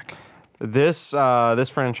come back. This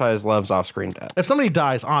franchise loves off-screen death. If somebody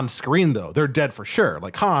dies on screen, though, they're dead for sure.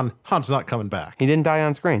 Like Han's not coming back. He didn't die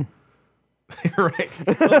on screen. You're right.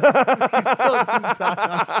 He still didn't die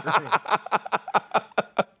on screen.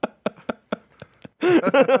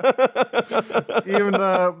 Even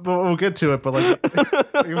we'll get to it, but like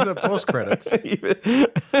even the post credits.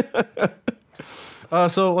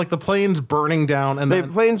 So like the plane's burning down, and The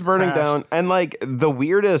then plane's burning crashed. down, and like the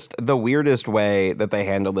weirdest way that they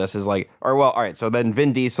handle this is like, all right. So then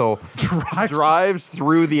Vin Diesel drives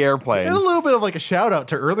through the airplane. And a little bit of like a shout out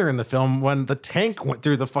to earlier in the film when the tank went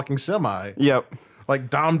through the fucking semi. Yep. Like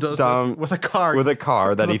Dom does this with a car. With a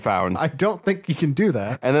car that he found. I don't think you can do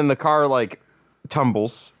that. And then the car like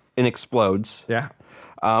tumbles and explodes. Yeah.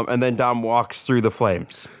 And then Dom walks through the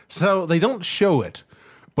flames. So they don't show it,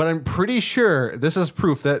 but I'm pretty sure this is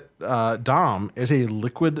proof that Dom is a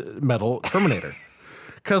liquid metal Terminator.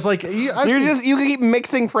 Because like you can keep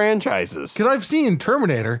mixing franchises. Because I've seen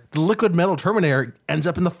Terminator, the liquid metal Terminator ends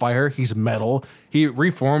up in the fire. He's metal. He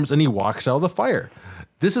reforms and he walks out of the fire.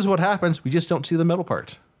 This is what happens. We just don't see the metal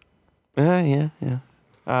part. Yeah.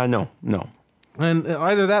 No. And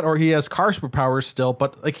either that or he has car superpowers still,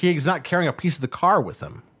 but like he's not carrying a piece of the car with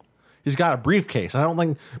him. He's got a briefcase. I don't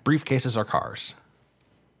think briefcases are cars.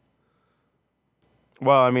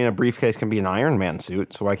 Well, I mean, a briefcase can be an Iron Man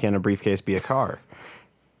suit, so why can't a briefcase be a car?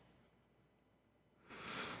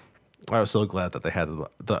 I was so glad that they had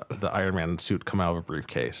the Iron Man suit come out of a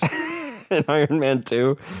briefcase. In Iron Man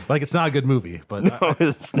 2? Like, it's not a good movie, but No,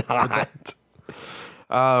 it's not.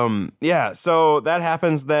 Yeah, so that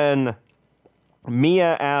happens then.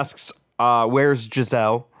 Mia asks, where's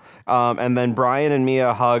Giselle? And then Brian and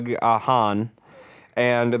Mia hug Han,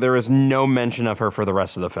 and there is no mention of her for the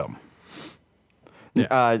rest of the film.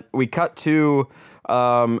 Yeah. We cut to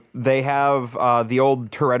they have the old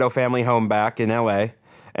Toretto family home back in L.A.,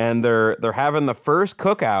 and they're having the first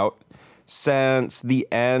cookout since the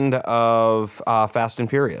end of Fast and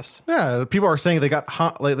Furious. Yeah, people are saying they got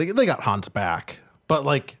they got Han's back, but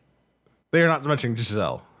like they are not mentioning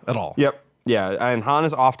Giselle at all. Yep. Yeah, and Han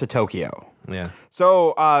is off to Tokyo. Yeah.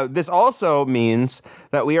 So this also means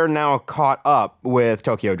that we are now caught up with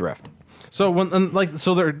Tokyo Drift. So when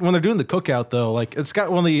they're doing the cookout though, like it's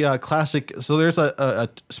got one of the classic. So there's a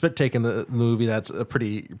spit take in the movie that's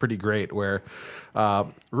pretty great where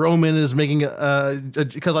Roman is making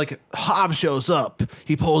because like Hobbs shows up,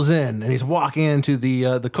 he pulls in and he's walking into the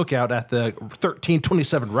cookout at the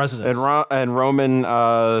 1327 residence. And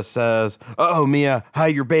Roman says, "Oh, Mia,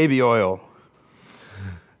 hide your baby oil."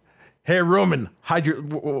 Hey Roman, hide your.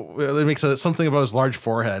 It makes something about his large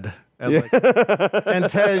forehead. And, like, and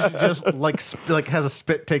Tej just like has a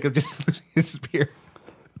spit take of just his beard.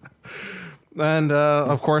 And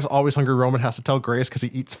of course, always hungry Roman has to tell Grace because he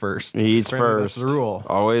eats first. He eats Apparently first. That's the rule.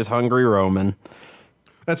 Always hungry Roman.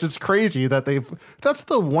 That's just crazy that that's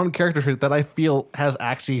the one character trait that I feel has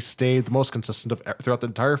actually stayed the most consistent throughout the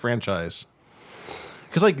entire franchise.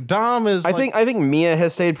 Because like Dom is, I think Mia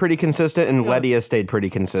has stayed pretty consistent, and Letty has stayed pretty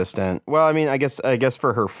consistent. Well, I mean, I guess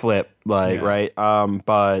for her flip, like right,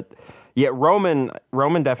 but yeah, Roman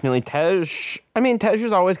definitely. Tej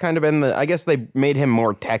has always kind of been I guess they made him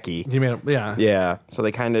more techie. You mean yeah. Yeah, so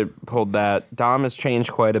they kind of pulled that. Dom has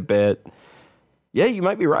changed quite a bit. Yeah, you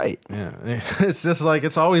might be right. Yeah, it's just like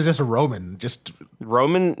it's always just Roman. Just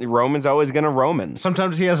Roman's always gonna Roman,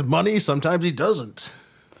 sometimes he has money, sometimes he doesn't.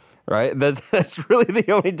 right? That's really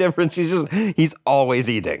the only difference. He's always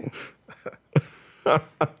eating.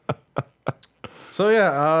 So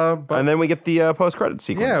yeah, And then we get the post-credit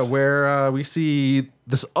sequence. yeah, where we see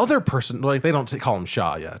this other person. Like they don't call him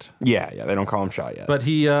Shaw yet, Yeah, they don't call him Shaw yet. but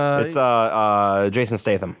he It's Jason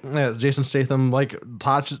Statham. yeah, Jason Statham like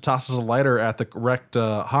tosses a lighter at the wrecked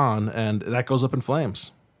Han, and that goes up in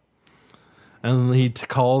flames. And he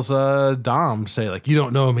calls Dom, say like, "You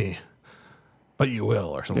don't know me, but you will,"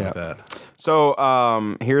 or something like that. So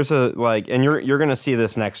here's and you're gonna see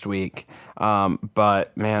this next week.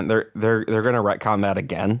 But man, they're gonna retcon that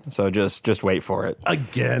again. So just wait for it.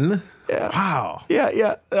 Again? Yeah. Wow.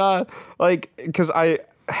 Yeah. Because I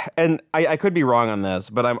could be wrong on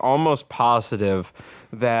this, but I'm almost positive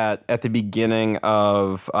that at the beginning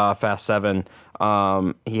of Fast 7,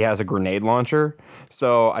 he has a grenade launcher.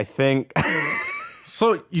 So I think.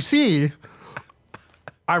 So you see,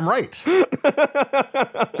 I'm right.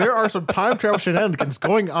 There are some time travel shenanigans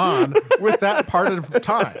going on with that part of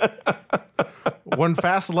time. When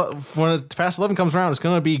Fast 11 comes around, it's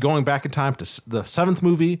going to be going back in time to the 7th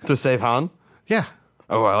movie. To save Han? Yeah.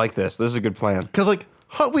 Oh, I like this. This is a good plan. Because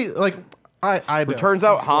I Turns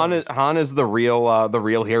out Han is the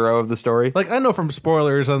real hero of the story. like I know from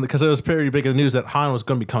spoilers, and because it was pretty big in the news that Han was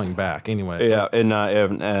going to be coming back anyway. Yeah, in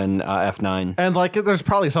F9. And like, there's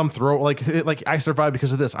probably some like I survived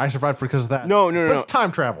because of this. I survived because of that. No. But it's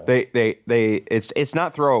time travel. It's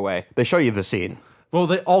not throwaway. They show you the scene. Well,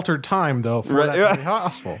 they altered time though for that to be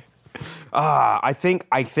possible. I think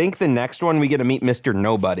the next one we get to meet Mr.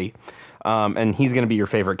 Nobody, and he's gonna be your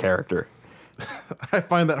favorite character. I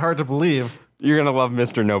find that hard to believe You're gonna love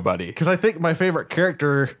Mr. Nobody. because I think my favorite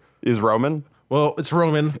character, Is Roman? well, it's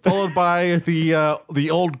Roman, followed by the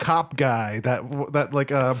old cop guy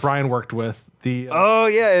that Brian worked with. Oh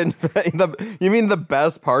yeah, and you mean the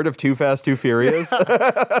best part of Too Fast, Too Furious?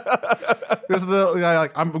 This is the guy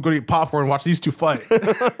like, I'm going to eat popcorn and watch these two fight.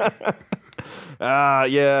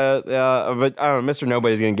 Yeah, but I don't know. Mr.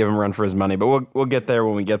 Nobody's gonna give him a run for his money, but we'll get there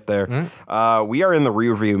when we get there. We are in the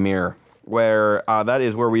rearview mirror, where that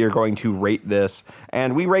is where we are going to rate this,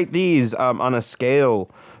 and we rate these on a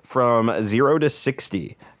scale from 0 to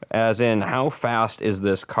 60, as in how fast is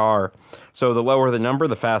this car. So the lower the number,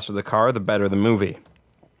 the faster the car, the better the movie.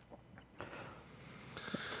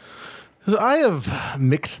 So I have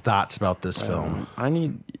mixed thoughts about this film.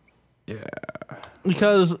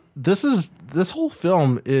 Because this whole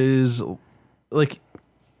film is like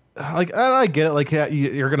and I get it, like, yeah,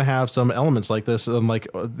 you're gonna have some elements like this and like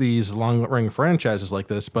these long running franchises like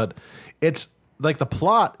this, but it's like the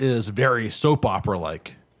plot is very soap opera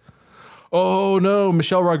like. Oh no,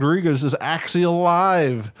 Michelle Rodriguez is actually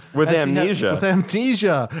alive With and amnesia.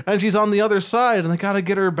 and she's on the other side, and they gotta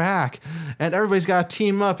get her back, and everybody's gotta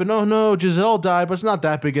team up. And oh no, Giselle died, but it's not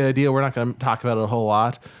that big a deal. We're not gonna talk about it a whole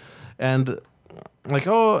lot, and like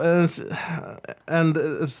it's a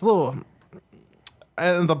little,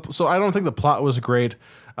 so I don't think the plot was great.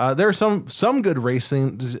 There are some good race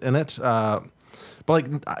scenes in it. But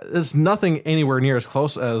like, it's nothing anywhere near as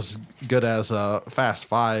close as good as Fast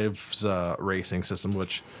Five's racing system.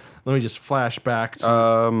 Which, let me just flash back to.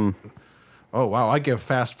 Oh wow, I give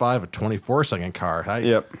Fast Five a 24-second car.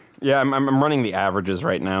 Yep. Yeah, I'm running the averages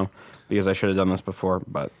right now because I should have done this before,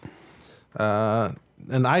 but.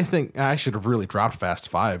 And I think I should have really dropped Fast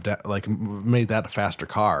Five, like made that a faster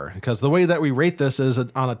car. Because the way that we rate this is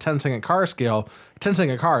on a 10-second car scale.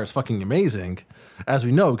 10-second car is fucking amazing, as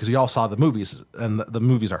we know, because we all saw the movies, and the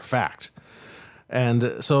movies are fact.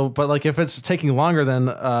 And so, but like if it's taking longer than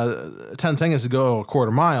 10 seconds to go a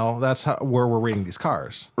quarter mile, that's where we're rating these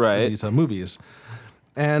cars, right? These movies.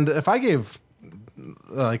 And if I gave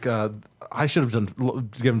I should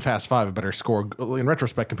have given Fast Five a better score in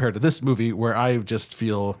retrospect compared to this movie, where I just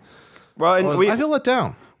feel I feel let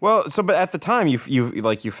down. Well, but at the time you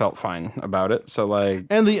felt fine about it. So like,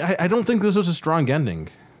 and I don't think this was a strong ending.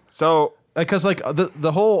 So because like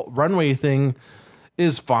the whole runway thing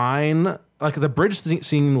is fine. Like the bridge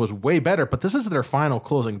scene was way better, but this is their final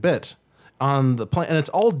closing bit on the plane, and it's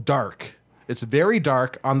all dark. It's very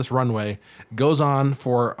dark on this runway. It goes on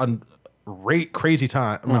for a crazy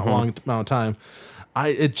time, long amount of time.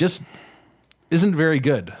 It just isn't very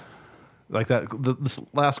good. Like that, this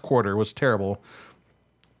last quarter was terrible.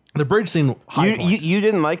 The bridge scene. You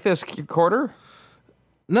didn't like this quarter?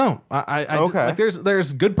 No, I okay. Like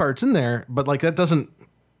there's good parts in there, but like that doesn't.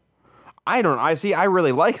 I don't. I see. I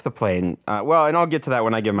really like the plane. Well, and I'll get to that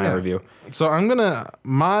when I give my review. So I'm gonna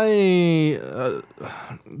I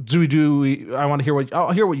want to hear what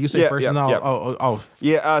I'll hear what you say first, and I'll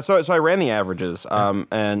So I ran the averages,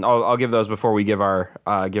 and I'll give those before we give ours.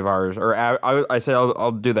 Or I say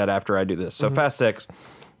I'll do that after I do this. So Fast 6.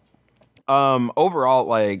 Overall,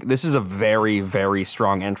 like, this is a very, very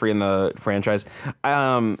strong entry in the franchise.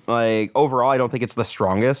 Like, overall, I don't think it's the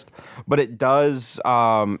strongest, but it does.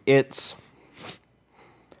 It's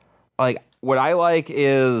like, what I like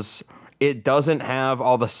is it doesn't have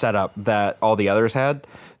all the setup that all the others had.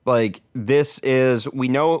 Like, this is, we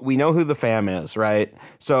know who the fam is, right?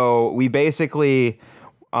 So we basically,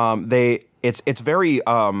 it's very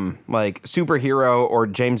like superhero or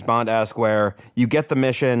James Bond-esque, where you get the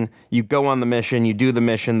mission, you go on the mission, you do the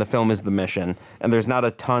mission, the film is the mission, and there's not a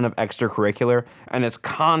ton of extracurricular, and it's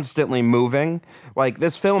constantly moving. Like,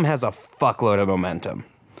 this film has a fuckload of momentum,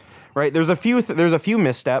 right? There's a few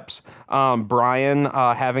missteps. Brian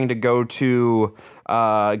having to go to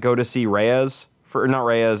see Reyes not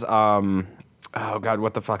Reyes. Oh God,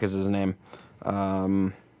 what the fuck is his name?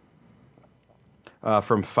 From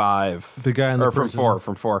 5. The guy in the prison.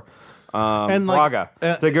 From 4. And like,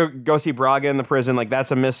 Braga. To go see Braga in the prison, like,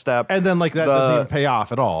 that's a misstep. And then, like, that doesn't even pay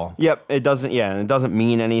off at all. Yep, it doesn't. Yeah, and it doesn't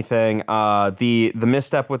mean anything. The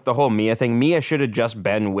misstep with the whole Mia thing. Mia should have just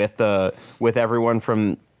been with everyone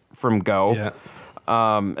from Go. Yeah.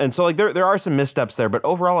 And so, like, there are some missteps there, but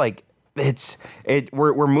overall, like,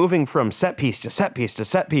 we're moving from set piece to set piece to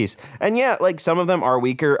set piece, and yeah, like, some of them are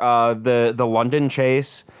weaker. The London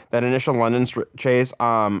chase. That initial London chase,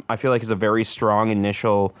 I feel like, is a very strong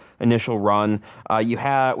initial run. We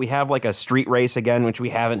have like a street race again, which we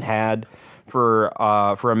haven't had for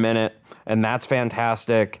a minute, and that's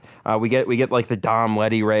fantastic. We get like the Dom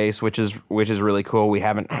Letty race, which is really cool. We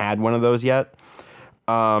haven't had one of those yet.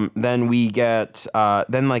 Then we get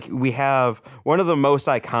we have one of the most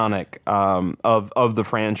iconic of the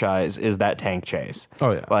franchise is that tank chase.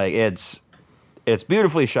 Oh yeah, like it's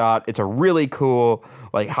beautifully shot. It's a really cool,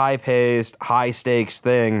 like, high-paced, high-stakes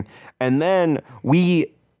thing. And then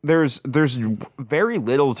there's very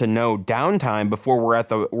little to no downtime before we're at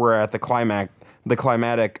the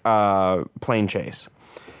climatic plane chase.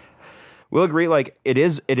 We'll agree, like, it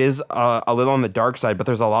is a little on the dark side, but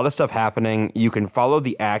there's a lot of stuff happening. You can follow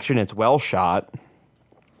the action. It's well shot.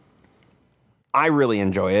 I really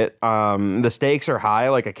enjoy it. The stakes are high.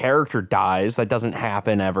 Like, a character dies. That doesn't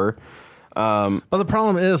happen ever. But the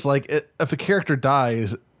problem is, like, if a character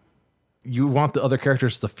dies, you want the other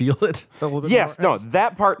characters to feel it a little bit yes, more. No,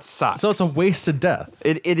 that part sucks. So it's a wasted death.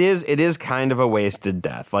 It is kind of a wasted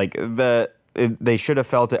death. Like, they should have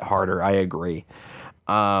felt it harder. I agree.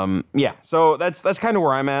 Yeah, so that's kind of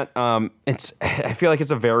where I'm at. I feel like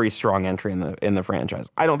it's a very strong entry in the franchise.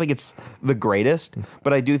 I don't think it's the greatest,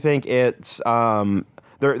 but I do think it's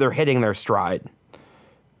they're hitting their stride.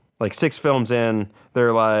 Like, 6 films in,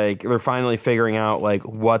 they're finally figuring out, like,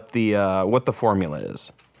 what the formula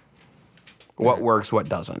is, what works, what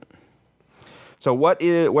doesn't. So what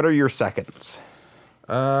are your seconds?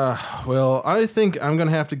 Well, I think I'm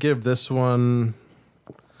gonna have to give this one.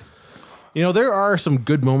 You know, there are some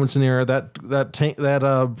good moments in there.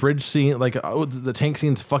 That bridge scene, like, the tank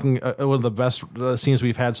scene, is fucking one of the best scenes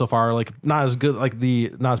we've had so far. Like, not as good, like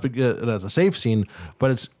not as big as a safe scene,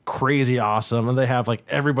 but it's crazy awesome. And they have, like,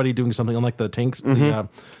 everybody doing something on, like, the tanks. Mm-hmm.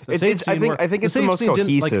 The safe scene. I think it's the most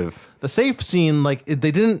cohesive. Like, the safe scene, like,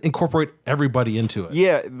 they didn't incorporate everybody into it.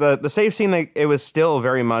 Yeah, the safe scene, like, it was still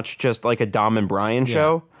very much just like a Dom and Brian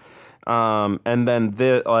show. And then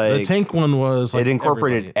the tank one was, like, it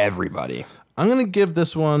incorporated everybody. I'm gonna give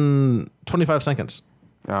this one 25 seconds.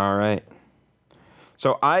 All right.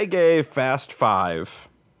 So I gave Fast 5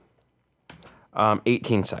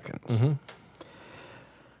 18 seconds. Mm-hmm.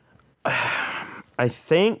 I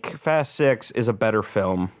think Fast 6 is a better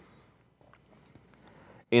film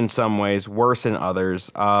in some ways, worse in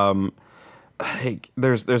others.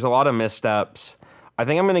 There's a lot of missteps. I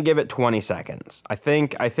think I'm going to give it 20 seconds. I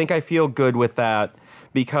think I feel good with that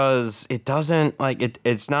because it doesn't, like,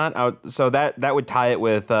 it's not out. So that would tie it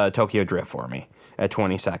with Tokyo Drift for me at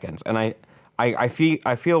 20 seconds. And I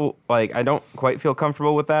feel like I don't quite feel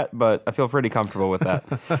comfortable with that, but I feel pretty comfortable with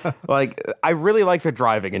that. Like, I really like the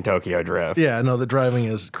driving in Tokyo Drift. Yeah, no, the driving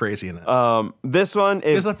is crazy in it. This one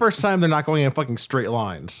is it's the first time they're not going in fucking straight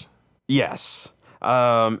lines. Yes.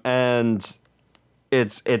 And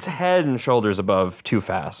it's head and shoulders above Too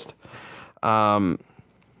Fast. Yeah,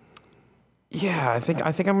 I think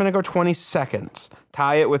I'm gonna go 20 seconds.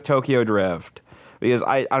 Tie it with Tokyo Drift. because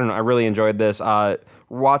I don't know, I really enjoyed this.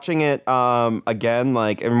 Watching it again,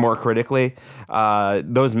 like, and more critically,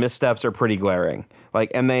 those missteps are pretty glaring.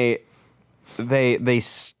 Like, and they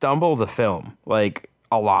stumble the film like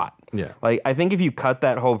a lot. Yeah. Like, I think if you cut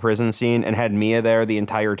that whole prison scene and had Mia there the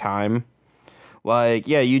entire time, like,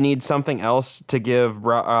 yeah, you need something else to give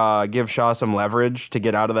Shaw some leverage to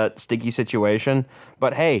get out of that sticky situation.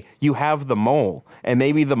 But hey, you have the mole, and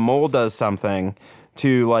maybe the mole does something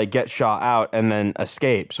to like get Shaw out and then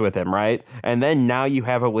escapes with him, right? And then now you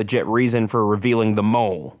have a legit reason for revealing the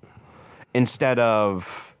mole instead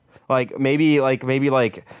of. Maybe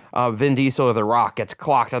Vin Diesel or The Rock gets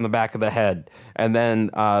clocked on the back of the head, and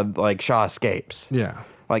then like Shaw escapes. Yeah.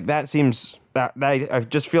 Like that seems that I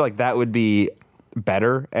just feel like that would be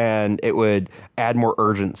better, and it would add more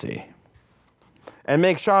urgency, and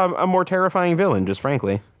make Shaw a more terrifying villain. Just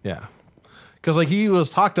frankly. Yeah. Because like he was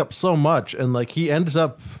talked up so much, and like he ends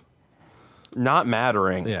up not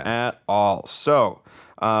mattering Yeah. at all. So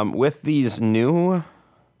with these new.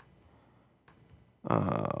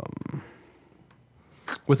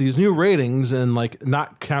 With these new ratings and like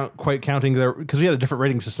not quite counting their, because we had a different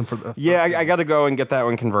rating system for the. Yeah, I got to go and get that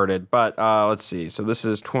one converted. But let's see. So this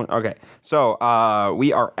is 20. Okay. So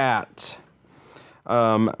we are at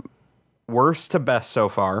worst to best so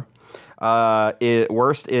far.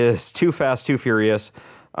 Worst is Too Fast, Too Furious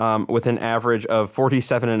with an average of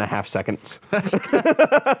 47.5 seconds.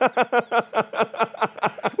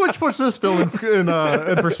 Which puts this film in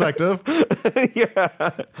perspective.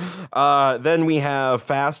 Yeah. Then we have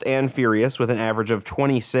Fast and Furious with an average of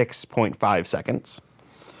 26.5 seconds.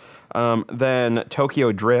 Then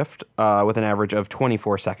Tokyo Drift with an average of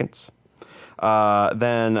 24 seconds.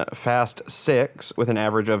 Then Fast 6 with an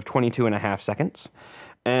average of 22.5 seconds.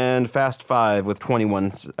 And Fast 5 with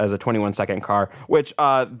 21 as a 21-second car, which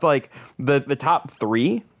like the top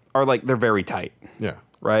three are like they're very tight. Yeah.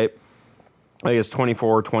 Right? Like it's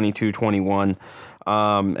 24, 22, 21.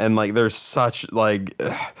 And like there's such like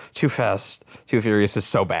Too Fast, Too Furious is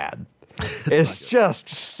so bad. It's just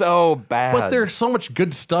so bad. But there's so much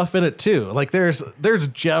good stuff in it too. Like there's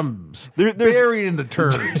gems buried in the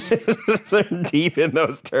turds. They're deep in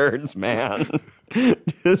those turds, man.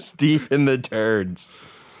 Just deep in the turds.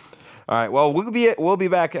 All right. Well, we'll be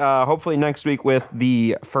back hopefully next week with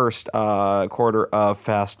the first quarter of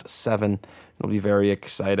Fast 7. It'll be very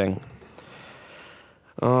exciting.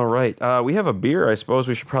 All right. We have a beer. I suppose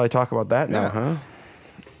we should probably talk about that now, huh?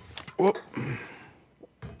 Whoop.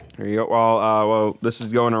 Here you go. Well, this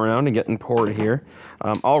is going around and getting poured here.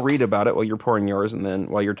 I'll read about it while you're pouring yours, and then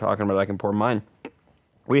while you're talking about it, I can pour mine.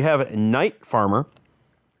 We have Night Farmer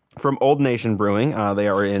from Old Nation Brewing. They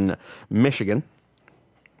are in Michigan.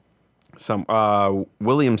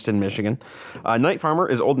 Williamston, Michigan. Night Farmer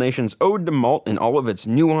is Old Nation's ode to malt in all of its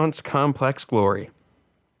nuanced, complex glory.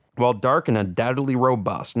 While dark and undoubtedly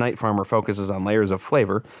robust, Night Farmer focuses on layers of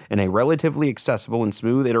flavor in a relatively accessible and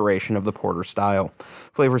smooth iteration of the porter style.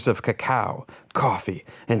 Flavors of cacao, coffee,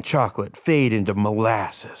 and chocolate fade into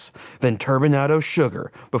molasses, then turbinado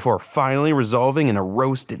sugar, before finally resolving in a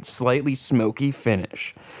roasted, slightly smoky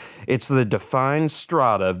finish. It's the defined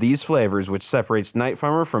strata of these flavors which separates Night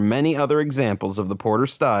Farmer from many other examples of the porter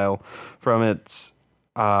style from its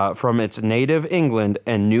native England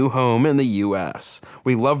and new home in the U.S.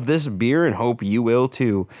 We love this beer and hope you will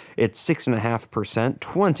too. It's 6.5%,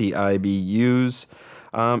 20 IBUs,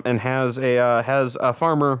 and has a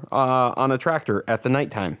farmer on a tractor at the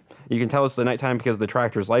nighttime. You can tell it's the nighttime because the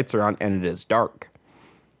tractor's lights are on and it is dark.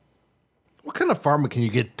 What kind of farming can you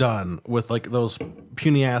get done with like those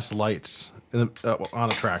puny ass lights on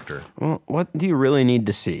a tractor? Well, what do you really need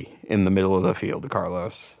to see in the middle of the field,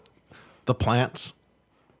 Carlos? The plants.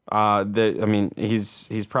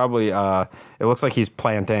 He's probably. It looks like he's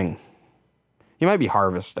planting. He might be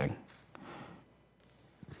harvesting.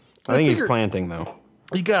 I think he's planting though.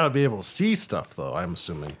 You gotta be able to see stuff though. I'm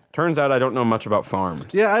assuming. Turns out I don't know much about farms.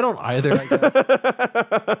 Yeah, I don't either. I guess.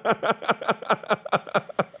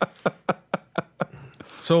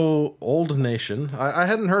 So Old Nation. I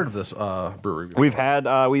hadn't heard of this brewery before.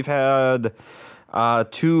 We've had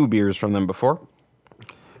 2 beers from them before.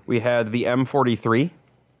 We had the M43.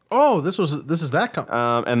 Oh, this is that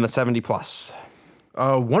and the 70 plus.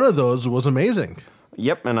 One of those was amazing.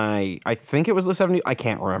 Yep, and I think it was the 70. I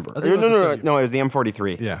can't remember. No, it was the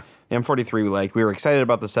M43. Yeah, the M43. We were excited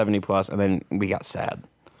about the 70 plus, and then we got sad.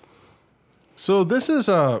 So this is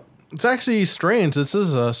it's actually strange. This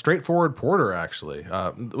is a straightforward porter, actually,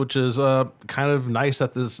 which is kind of nice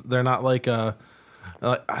that they're not like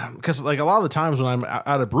because like a lot of the times when I'm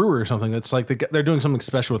at a brewery or something, it's like they're doing something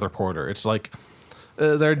special with their porter. It's like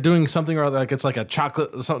they're doing something or other, like it's like a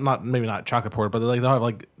chocolate, not maybe not chocolate porter, but they'll have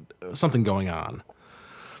like something going on.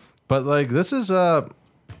 But like this is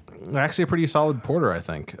actually a pretty solid porter, I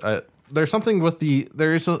think. There's something with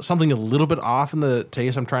there is something a little bit off in the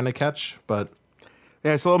taste I'm trying to catch, but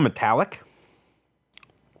Yeah, it's a little metallic.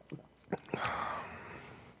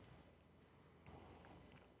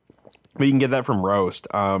 But you can get that from roast.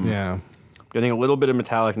 yeah. Getting a little bit of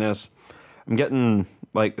metallicness. I'm getting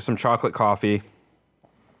like some chocolate coffee.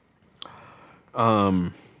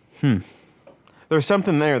 There's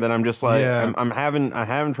something there that I'm just like Yeah. I'm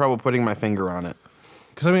having trouble putting my finger on it.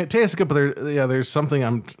 Because I mean, it tastes good, but there's something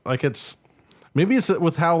I'm like maybe it's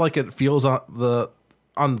with how like it feels on the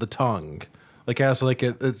tongue, like as like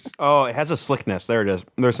it's Oh, it has a slickness. There it is.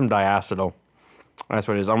 There's some diacetyl. That's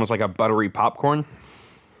what it is. Almost like a buttery popcorn,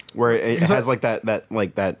 where it has like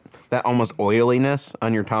that almost oiliness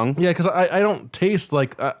on your tongue. yeah. Because I don't taste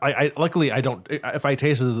like I luckily I don't. If I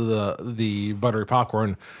tasted the buttery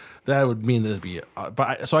popcorn, that would mean that it'd be.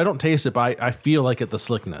 So I don't taste it, but I feel like the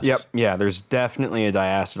slickness. Yep. Yeah. There's definitely a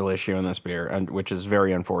diacetyl issue in this beer, and which is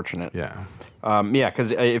very unfortunate. Yeah. Yeah.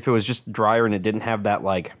 Because if it was just drier and it didn't have that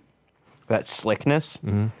slickness,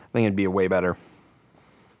 I think it'd be way better.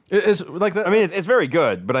 It's like that. I mean, it's very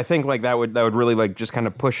good, but I think like that would really like just kind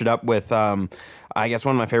of push it up with. I guess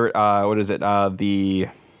one of my favorite. What is it?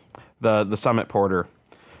 The Summit Porter.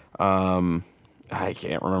 I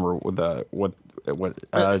can't remember what.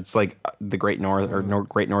 It's like the Great North or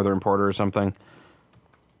Great Northern Porter or something.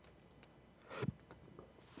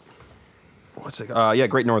 What's it? Yeah,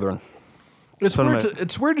 Great Northern. It's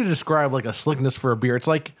weird to describe like a slickness for a beer. It's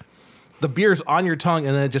like the beer's on your tongue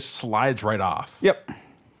and then it just slides right off. Yep.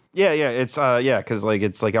 Yeah. It's because like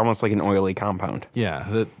it's like almost like an oily compound.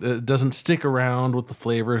 Yeah, it doesn't stick around with the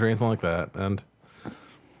flavors or anything like that, and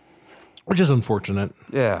which is unfortunate.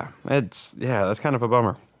 Yeah, that's kind of a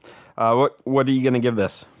bummer. What are you gonna give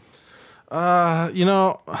this?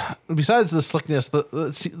 Besides the slickness,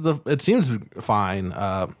 it seems fine.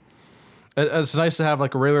 It's nice to have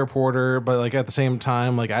like a regular porter, but like at the same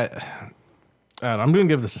time, like I'm gonna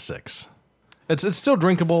give this a 6. It's still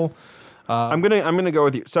drinkable. I'm gonna go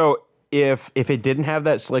with you. So if it didn't have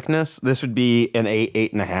that slickness, this would be an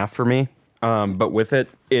 8.5 for me. But with it,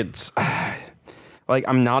 it's like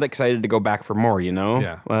I'm not excited to go back for more. You know,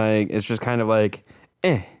 Yeah. Like it's just kind of like,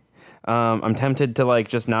 I'm tempted to like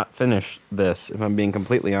just not finish this if I'm being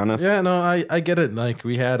completely honest. Yeah, no, I get it. Like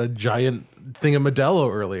we had a giant thing of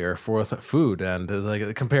Modelo earlier for food, and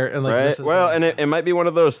like compare and like Right. this is, Well, and it might be one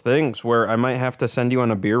of those things where I might have to send you on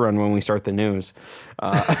a beer run when we start the news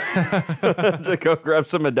to go grab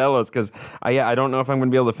some Modelo's because I don't know if I'm going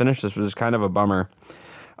to be able to finish this, which is kind of a bummer.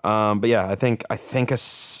 But yeah, I think a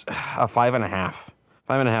 5.5,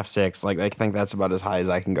 5.5, 6. Like I think that's about as high as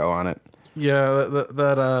I can go on it. yeah,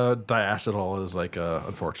 that diacetyl is like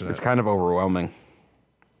unfortunate. It's kind of overwhelming.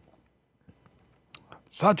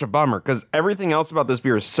 Such a bummer because everything else about this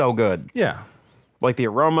beer is so good. Yeah. Like the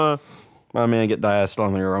aroma. I mean, I get diacetyl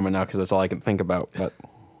on the aroma now because that's all I can think about. But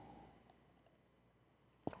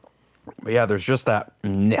yeah, there's just that.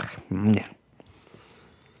 All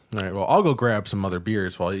right. Well, I'll go grab some other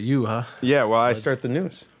beers while you. Yeah, well, I start the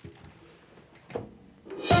news.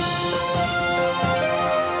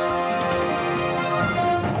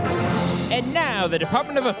 And now the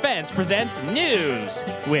Department of Defense presents news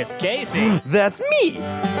with Casey. That's me.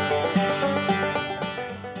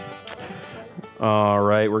 All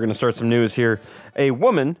right, we're going to start some news here. A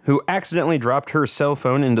woman who accidentally dropped her cell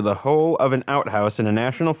phone into the hole of an outhouse in a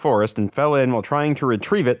national forest and fell in while trying to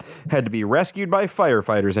retrieve it had to be rescued by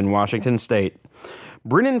firefighters in Washington state.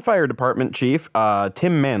 Brennan Fire Department Chief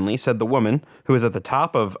Tim Manley said the woman, who is at the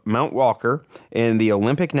top of Mount Walker in the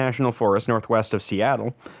Olympic National Forest northwest of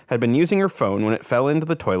Seattle, had been using her phone when it fell into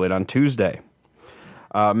the toilet on Tuesday.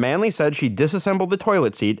 Manley said she disassembled the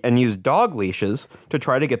toilet seat and used dog leashes to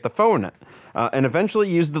try to get the phone, and eventually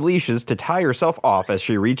used the leashes to tie herself off as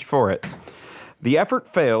she reached for it. The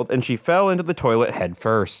effort failed, and she fell into the toilet head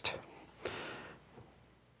first.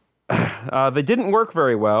 They didn't work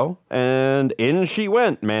very well, and in she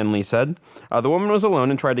went, Manley said. The woman was alone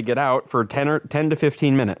and tried to get out for 10 to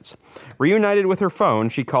 15 minutes. Reunited with her phone,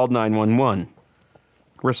 she called 911.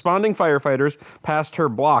 Responding firefighters passed her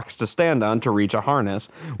blocks to stand on to reach a harness,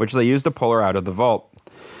 which they used to pull her out of the vault.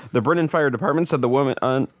 The Brennan Fire Department said the woman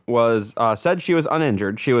said she was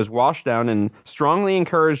uninjured. She was washed down and strongly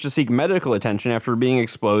encouraged to seek medical attention after being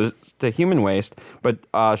exposed to human waste, but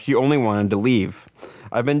she only wanted to leave.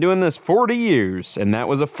 I've been doing this 40 years, and that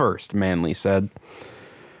was a first, Manley said.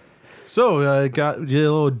 So, got you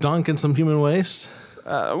a little dunk in some human waste?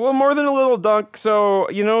 Well, more than a little dunk. So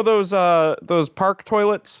you know those park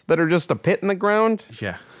toilets that are just a pit in the ground?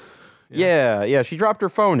 Yeah. Yeah. She dropped her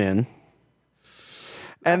phone in,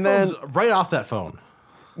 and then Phone's right off that phone.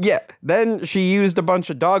 then she used a bunch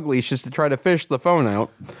of dog leashes to try to fish the phone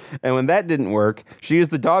out, and when that didn't work, she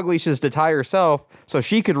used the dog leashes to tie herself so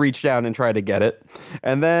she could reach down and try to get it,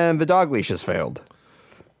 and then the dog leashes failed.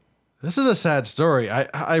 This is a sad story.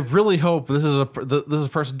 I really hope this is a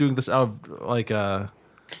person doing this out of like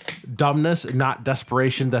dumbness, not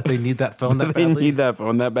desperation that they need that phone that They badly. need that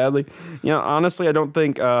phone that badly. You know, honestly, I don't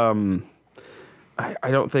think I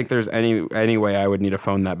don't think there's any way I would need a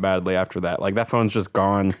phone that badly after that. Like that phone's just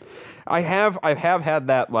gone. I have had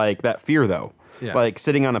that like that fear though. Yeah. Like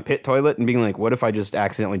sitting on a pit toilet and being like, what if I just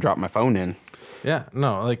accidentally drop my phone in? Yeah,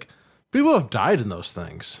 no, like people have died in those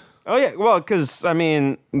things. Oh yeah, well, because I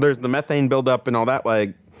mean, there's the methane buildup and all that.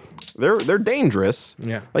 Like, they're dangerous.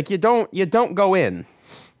 Yeah. Like you don't go in.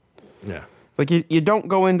 Yeah. Like you don't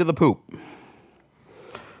go into the poop.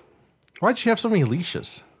 Why'd she have so many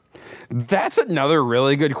leashes? That's another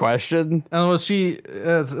really good question. And was she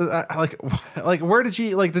like where did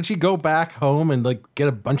she did she go back home and like get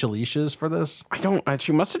a bunch of leashes for this?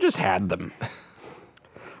 She must have just had them.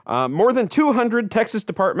 More than 200 Texas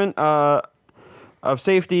Department of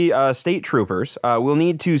Safety state troopers will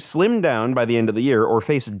need to slim down by the end of the year or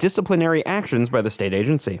face disciplinary actions by the state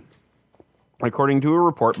agency, according to a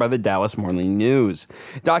report by the Dallas Morning News.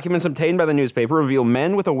 Documents obtained by the newspaper reveal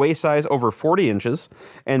men with a waist size over 40 inches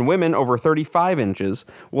and women over 35 inches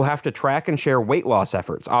will have to track and share weight loss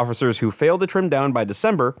efforts. Officers who fail to trim down by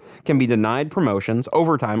December can be denied promotions,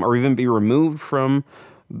 overtime, or even be removed from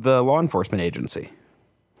the law enforcement agency.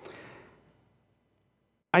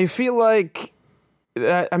 I feel like...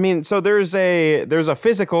 I mean, so there's a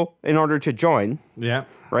physical in order to join, Yeah.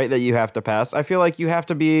 right? That you have to pass. I feel like you have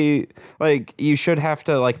to be like you should have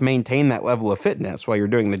to like maintain that level of fitness while you're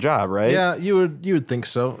doing the job, right? Yeah, you would think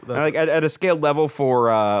so. Like at a scaled level for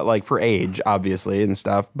like for age, obviously and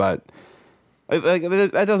stuff, but like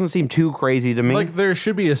that doesn't seem too crazy to me. Like there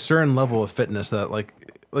should be a certain level of fitness that like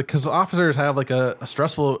because officers have like a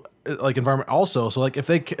stressful like environment also. So like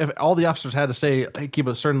if all the officers had to keep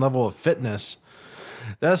a certain level of fitness,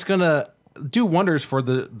 that's gonna do wonders for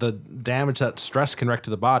the damage that stress can wreak to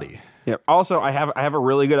the body. Yeah. Also, I have a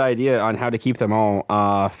really good idea on how to keep them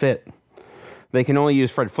all fit. They can only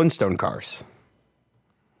use Fred Flintstone cars.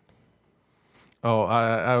 Oh,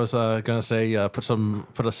 I was gonna say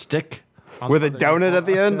put a stick on With a donut at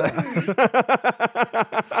the end?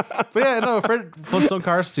 But yeah, no, Fred Flintstone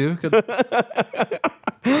cars too.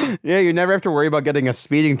 Yeah, you never have to worry about getting a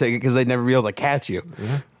speeding ticket because they'd never be able to catch you.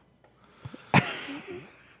 Yeah.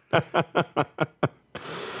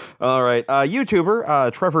 All right.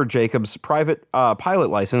 YouTuber Trevor Jacobs' private pilot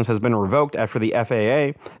license has been revoked after the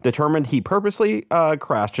FAA determined he purposely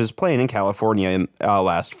crashed his plane in California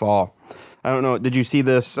last fall. I don't know. Did you see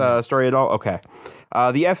this story at all? Okay.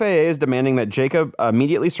 The FAA is demanding that Jacob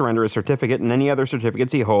immediately surrender his certificate and any other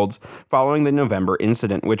certificates he holds following the November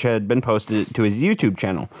incident, which had been posted to his YouTube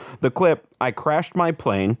channel. The clip, "I Crashed My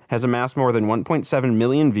Plane," has amassed more than 1.7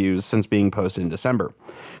 million views since being posted in December.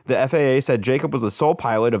 The FAA said Jacob was the sole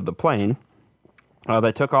pilot of the plane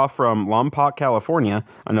that took off from Lompoc, California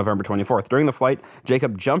on November 24th. During the flight,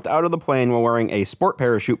 Jacob jumped out of the plane while wearing a sport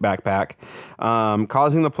parachute backpack,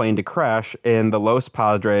 causing the plane to crash in the Los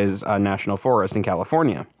Padres National Forest in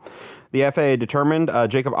California. The FAA determined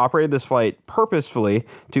Jacob operated this flight purposefully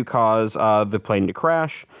to cause the plane to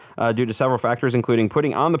crash due to several factors, including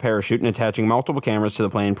putting on the parachute and attaching multiple cameras to the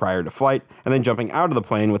plane prior to flight, and then jumping out of the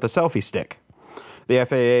plane with a selfie stick. The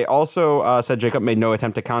FAA also said Jacob made no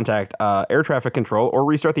attempt to contact air traffic control or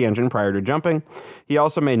restart the engine prior to jumping. He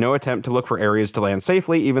also made no attempt to look for areas to land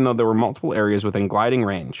safely, even though there were multiple areas within gliding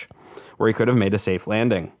range where he could have made a safe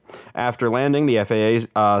landing. After landing, the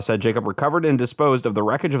FAA said Jacob recovered and disposed of the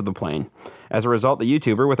wreckage of the plane. As a result, the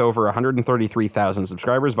YouTuber, with over 133,000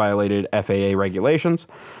 subscribers, violated FAA regulations,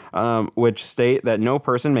 which state that no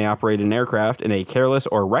person may operate an aircraft in a careless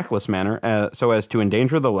or reckless manner so as to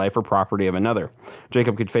endanger the life or property of another.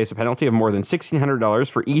 Jacob could face a penalty of more than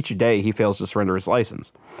 $1,600 for each day he fails to surrender his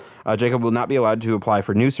license. Jacob will not be allowed to apply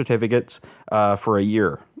for new certificates for a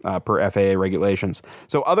year per FAA regulations.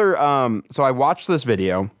 So I watched this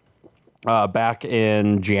video back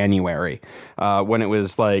in January when it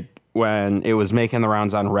was making the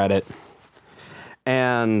rounds on Reddit,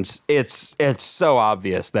 and it's so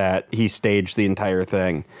obvious that he staged the entire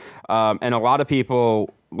thing, and a lot of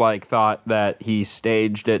people thought that he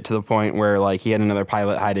staged it to the point where he had another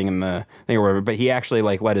pilot hiding in the thing or whatever, but he actually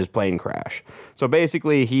let his plane crash. So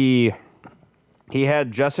basically he He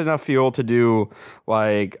had just enough fuel to do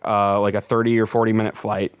like a 30 or 40-minute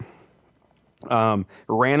flight.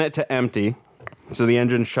 Ran it to empty, so the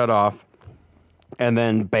engine shut off, and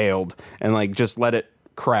then bailed and like just let it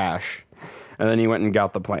crash. And then he went and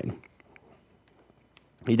got the plane.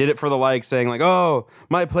 He did it for the likes, saying like, "Oh,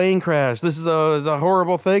 my plane crashed. This is a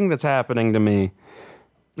horrible thing that's happening to me."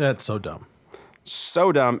 That's so dumb.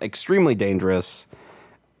 So dumb, extremely dangerous,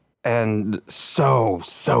 and so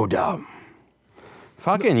dumb.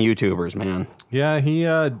 Fucking YouTubers, man. Yeah,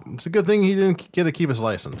 it's a good thing he didn't get to keep his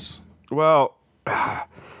license. Well,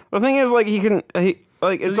 the thing is, like,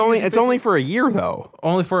 it's only for a year though.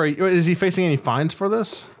 Only for is he facing any fines for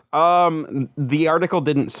this? The article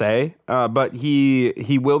didn't say, but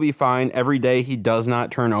he will be fined every day he does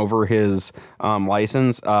not turn over his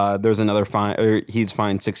license. There's another fine, or he's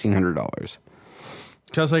fined $1,600.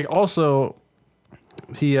 Because like also,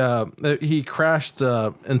 he crashed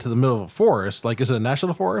into the middle of a forest. Like, is it a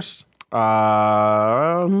national forest?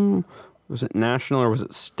 Was it national or was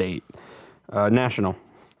it state? National.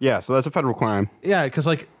 Yeah, so that's a federal crime. Yeah, because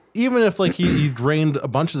like even if like he drained a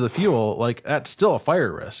bunch of the fuel, like that's still a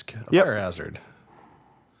fire risk, fire hazard.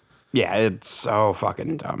 Yeah, it's so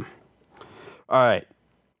fucking dumb. All right,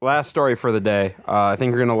 last story for the day. I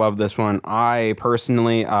think you're gonna love this one. I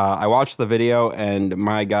personally, I watched the video, and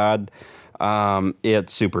my God,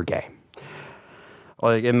 it's super gay.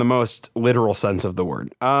 Like, in the most literal sense of the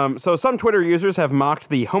word. So some Twitter users have mocked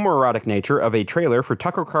the homoerotic nature of a trailer for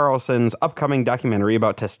Tucker Carlson's upcoming documentary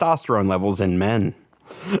about testosterone levels in men.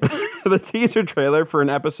 The teaser trailer for an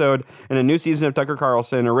episode in a new season of Tucker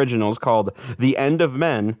Carlson Originals called The End of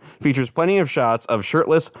Men features plenty of shots of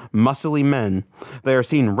shirtless, muscly men. They are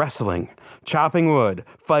seen wrestling, chopping wood,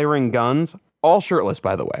 firing guns, all shirtless,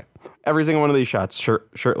 by the way. Every single one of these shots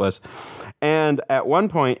shirtless. And at one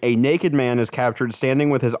point, a naked man is captured standing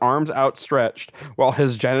with his arms outstretched while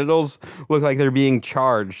his genitals look like they're being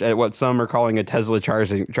charged at what some are calling a Tesla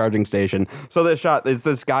charging station. So this shot is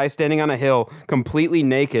this guy standing on a hill completely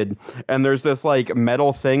naked, and there's this like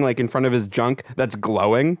metal thing like in front of his junk that's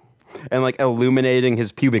glowing and like illuminating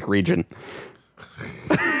his pubic region.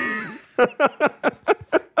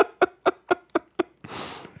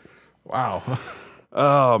 Wow.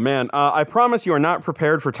 Oh, man. I promise you are not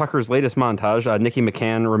prepared for Tucker's latest montage. Nikki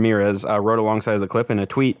McCann Ramirez wrote alongside the clip in a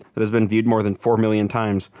tweet that has been viewed more than 4 million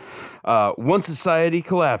times. Once society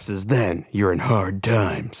collapses, then you're in hard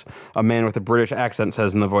times. A man with a British accent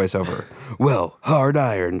says in the voiceover. Well, hard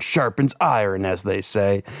iron sharpens iron, as they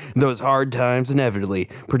say. Those hard times inevitably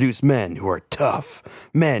produce men who are tough,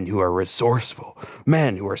 men who are resourceful,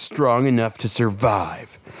 men who are strong enough to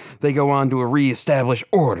survive. They go on to reestablish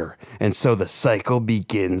order, and so the cycle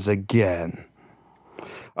begins again.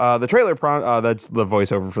 The trailer that's the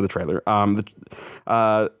voiceover for the trailer.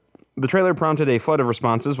 The trailer prompted a flood of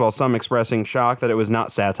responses, while some expressing shock that it was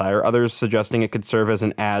not satire, others suggesting it could serve as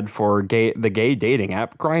an ad for the gay dating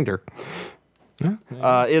app Grindr.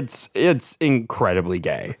 Yeah. It's incredibly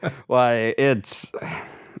gay. Like it's,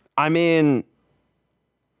 I mean.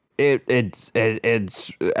 It's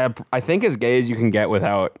I think as gay as you can get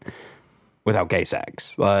without gay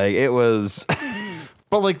sex. Like it was,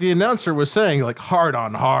 but like the announcer was saying, like hard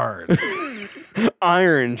on hard,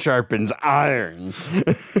 iron sharpens iron.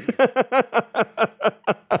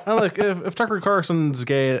 And like if Tucker Carlson's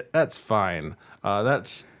gay, that's fine.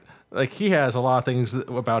 That's like he has a lot of things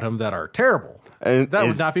about him that are terrible. And that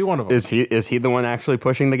would not be one of them. Is he the one actually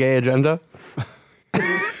pushing the gay agenda?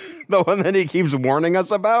 The one that he keeps warning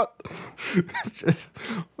us about?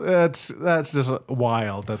 That's just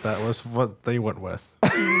wild that was what they went with.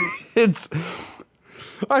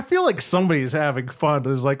 I feel like somebody's having fun.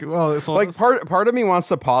 It's like, well, it's like part of me wants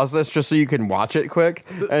to pause this just so you can watch it quick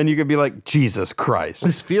and you could be like, Jesus Christ.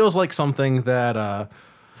 This feels like something that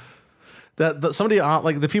that somebody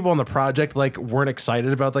like the people on the project like weren't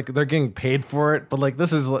excited about, like they're getting paid for it, but like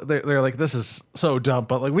this is they're like, this is so dumb,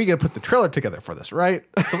 but like we gotta put the trailer together for this, right?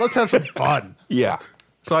 So let's have some fun. Yeah.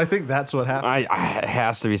 So I think that's what happened. It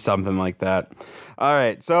has to be something like that. All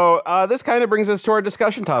right, so this kind of brings us to our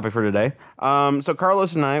discussion topic for today. So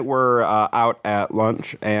Carlos and I were out at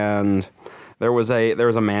lunch, and there was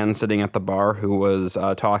a man sitting at the bar who was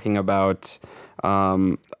talking about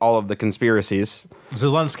all of the conspiracies.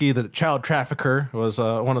 Zelensky, the child trafficker, was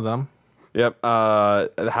one of them. Yep.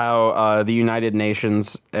 How the United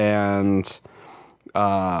Nations and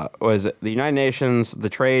was it the United Nations, the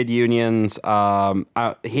trade unions?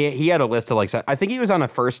 He had a list of like, I think he was on a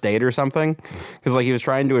first date or something, because like he was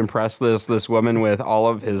trying to impress this woman with all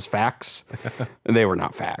of his facts, and they were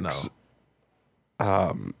not facts.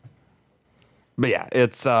 No. But yeah,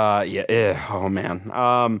 it's oh man.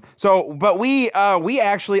 But we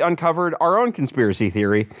actually uncovered our own conspiracy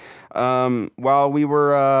theory while we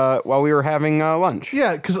were having lunch.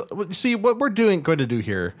 Yeah, because see what we're going to do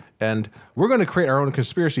here, and we're going to create our own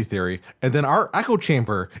conspiracy theory, and then our echo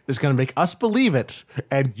chamber is going to make us believe it,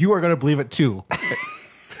 and you are going to believe it too.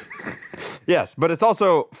 Yes, but it's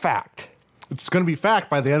also fact. It's going to be fact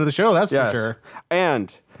by the end of the show. That's for sure.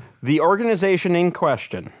 And the organization in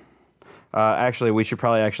question. Actually, we should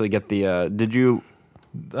probably actually get the. Did you?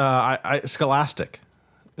 Scholastic.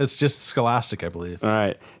 It's just Scholastic, I believe. All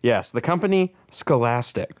right. Yes, the company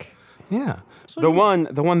Scholastic. Yeah. So The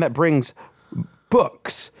one that brings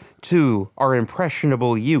books to our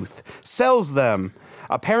impressionable youth, sells them.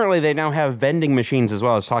 Apparently, they now have vending machines as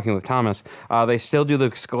well. I was talking with Thomas. They still do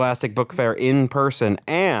the Scholastic Book Fair in person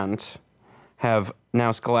and have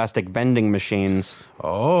now Scholastic vending machines.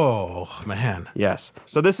 Oh, man. Yes.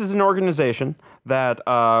 So this is an organization that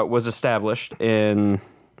was established in...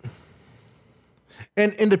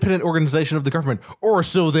 An independent organization of the government, or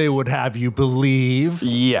so they would have you believe.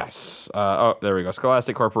 Yes. There we go.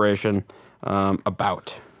 Scholastic Corporation.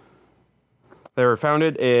 About. They were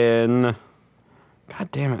founded in... God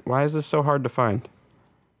damn it. Why is this so hard to find?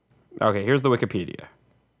 Okay, here's the Wikipedia.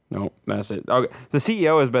 Nope, that's it. Okay, the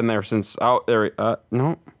CEO has been there since... Oh, there...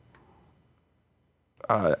 no.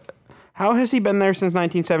 How has he been there since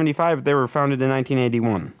 1975? They were founded in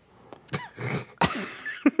 1981.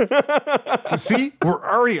 See? We're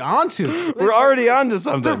already onto. We're already onto The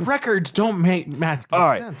something. records don't make All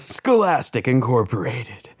right. sense. Scholastic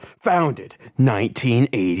Incorporated. Founded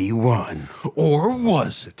 1981. Or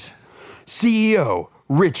was it? CEO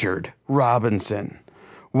Richard Robinson.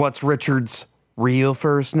 What's Richard's real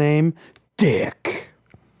first name? Dick.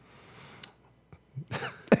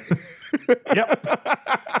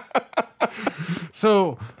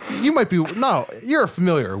 So you might be you're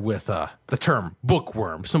familiar with the term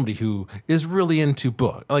bookworm, somebody who is really into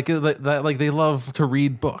book, like they love to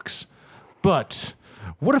read books. But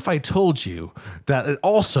what if I told you that it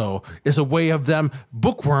also is a way of them?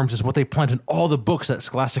 Bookworms is what they plant in all the books that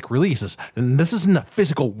Scholastic releases, and this isn't a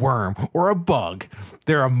physical worm or a bug.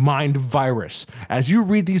 They're a mind virus. As you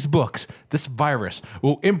read these books, this virus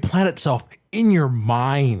will implant itself in your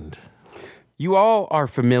mind. You all are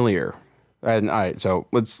familiar. And all right, so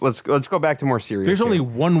let's go back to more serious. There's here. only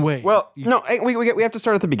one way. Well, no, we have to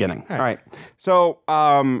start at the beginning. All right. So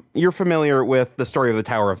you're familiar with the story of the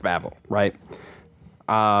Tower of Babel, right?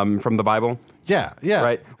 From the Bible. Yeah.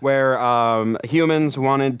 Right, where humans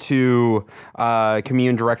wanted to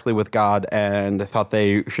commune directly with God and thought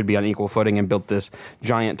they should be on equal footing and built this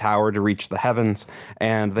giant tower to reach the heavens.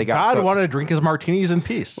 And they got God wanted to drink his martinis in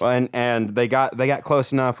peace. and they got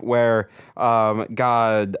close enough where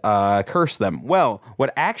God cursed them. Well,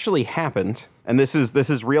 what actually happened, and this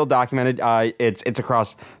is real documented. It's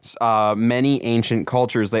across many ancient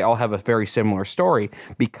cultures. They all have a very similar story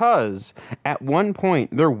because at one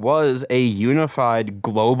point there was a unified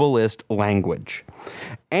globalist language,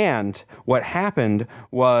 and what happened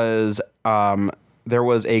was there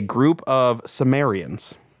was a group of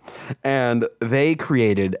Sumerians. And they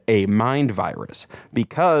created a mind virus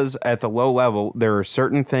because at the low level, there are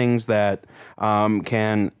certain things that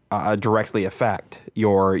can directly affect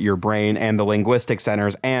your brain and the linguistic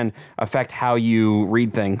centers and affect how you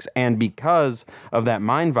read things. And because of that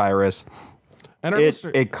mind virus, And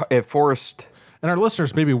it forced... our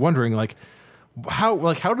listeners may be wondering, how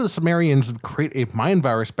did the Sumerians create a mind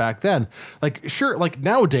virus back then? Sure,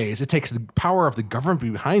 nowadays it takes the power of the government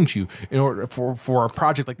behind you in order for a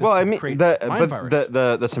project like this to create a mind virus.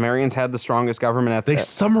 The Sumerians had the strongest government at They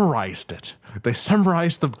summarized it. They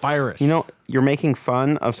summarized the virus. You know, you're making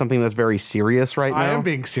fun of something that's very serious right now. I am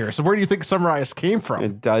being serious. So where do you think summarize came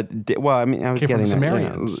from? Well, I mean, I was Came getting from the that,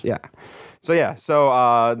 Sumerians. Yeah.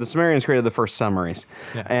 So the Sumerians created the first summaries,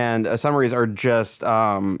 and summaries are just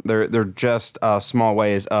they're just small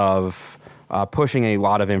ways of pushing a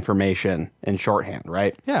lot of information in shorthand,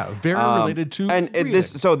 right? Yeah, very related to reading.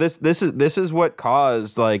 This is what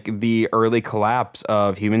caused the early collapse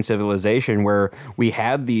of human civilization, where we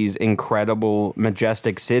had these incredible,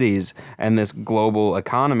 majestic cities and this global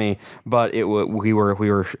economy, but we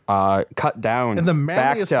were cut down and the back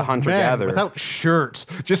manliest to of hunter men gatherer without shirts,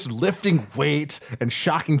 just lifting weights and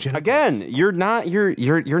shocking genitals. Again, you're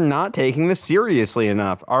not taking this seriously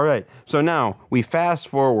enough. All right, so now we fast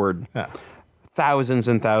forward. Yeah. Thousands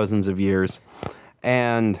and thousands of years,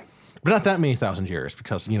 but not that many thousand years,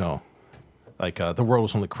 because the world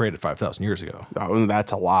was only created 5,000 years ago. oh,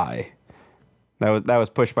 that's a lie. That was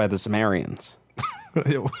pushed by the Sumerians.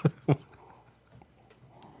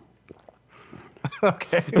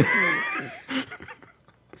 Okay.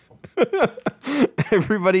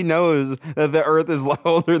 Everybody knows that the Earth is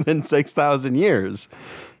older than 6,000 years.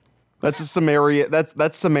 That's a Sumerian.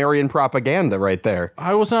 That's Sumerian propaganda right there.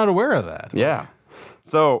 I was not aware of that. Yeah.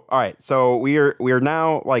 So all right. So we are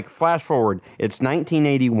now like flash forward. It's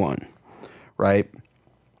 1981, right?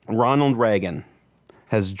 Ronald Reagan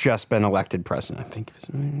has just been elected president. I think.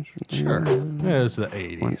 Sure. Yeah, it's the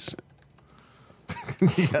 80s.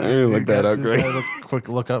 Look that up, Greg. Quick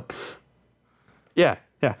look up. Yeah.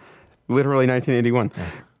 Literally 1981.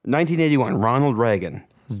 1981, Ronald Reagan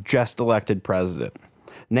just elected president.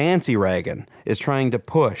 Nancy Reagan is trying to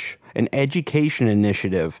push an education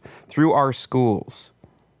initiative through our schools.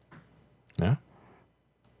 Yeah.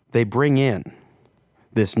 They bring in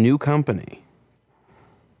this new company,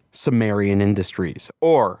 Sumerian Industries,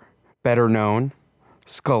 or better known,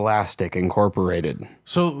 Scholastic Incorporated.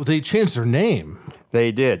 So they changed their name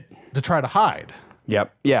They did. to try to hide.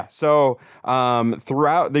 Yep. Yeah. So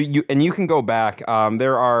throughout you can go back.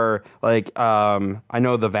 There are like I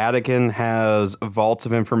know the Vatican has vaults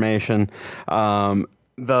of information.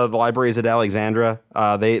 The libraries at Alexandria,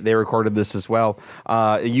 they recorded this as well.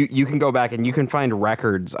 You can go back and you can find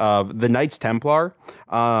records of the Knights Templar.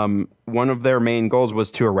 One of their main goals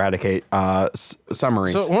was to eradicate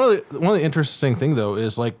summaries. So one of the interesting thing though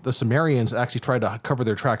is like the Sumerians actually tried to cover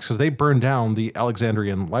their tracks because they burned down the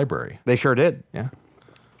Alexandrian library. They sure did. Yeah.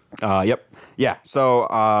 Yep. Yeah. So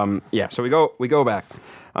So we go back,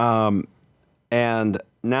 and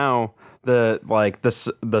now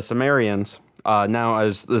the Sumerians. Now,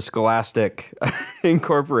 as the Scholastic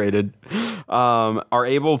Incorporated, are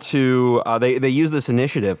able to they use this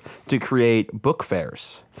initiative to create book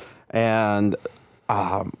fairs and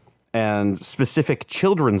specific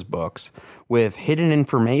children's books with hidden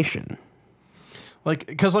information.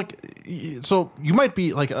 So you might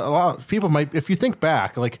be like a lot of people might, if you think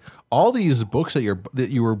back, like all these books that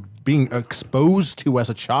you were being exposed to as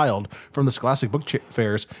a child from the Scholastic book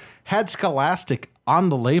fairs had Scholastic on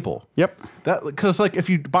the label. Yep. That because like if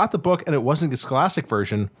you bought the book and it wasn't the Scholastic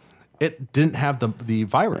version, it didn't have the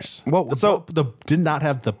virus. Well, did not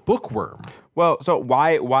have the bookworm. Well, so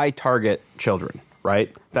why target children?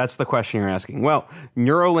 Right? That's the question you're asking. Well,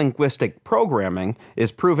 neurolinguistic programming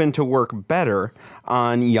is proven to work better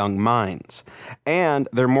on young minds, and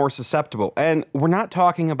they're more susceptible. And we're not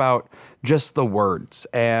talking about just the words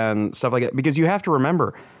and stuff like that, because you have to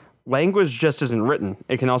remember, language just isn't written.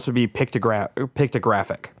 It can also be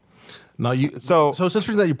pictographic. Now so it's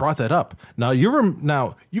interesting that you brought that up. Now you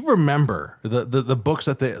remember the books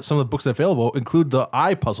some of the books that are available include the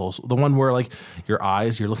eye puzzles, the one where like your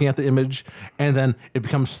eyes, you're looking at the image and then it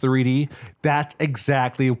becomes 3D. That's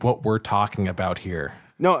exactly what we're talking about here.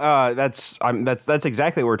 No, that's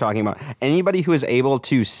exactly what we're talking about. Anybody who is able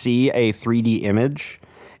to see a 3D image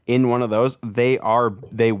in one of those, they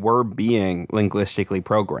were being linguistically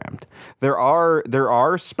programmed. There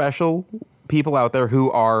are special people out there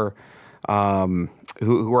who are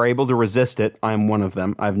able to resist it. I'm one of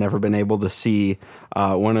them. I've never been able to see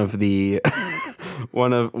one of the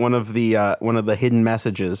one of the hidden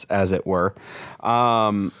messages, as it were.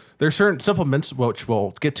 There's certain supplements which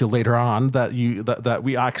we'll get to later on that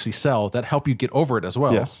we actually sell that help you get over it as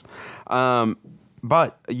well. Yes.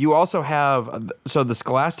 But you also have, so the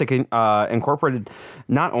Scholastic Incorporated,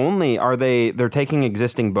 not only are they're taking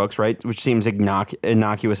existing books, right, which seems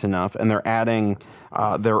innocuous enough, and they're adding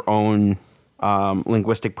their own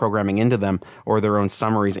linguistic programming into them, or their own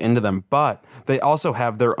summaries into them, but they also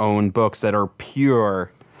have their own books that are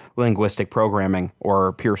pure linguistic programming,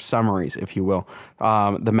 or pure summaries, if you will.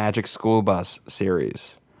 The Magic School Bus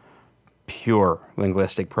series, pure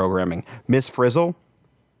linguistic programming. Miss Frizzle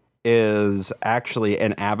is actually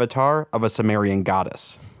an avatar of a Sumerian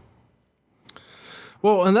goddess.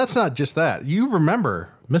 Well, and that's not just that. You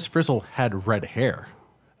remember Miss Frizzle had red hair.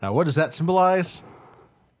 Now, what does that symbolize?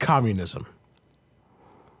 Communism.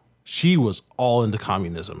 She was all into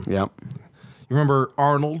communism. Yep. You remember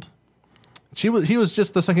Arnold? He was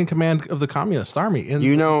just the second command of the communist army in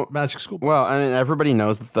Magic School Bus. Well, and everybody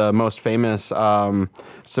knows that the most famous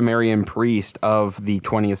Sumerian priest of the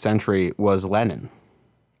 20th century was Lenin.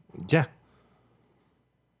 Yeah.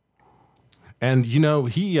 And,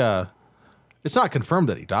 he, it's not confirmed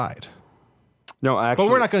that he died. No, actually.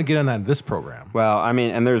 But we're not going to get in that in this program. Well, I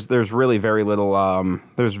mean, and there's really very little,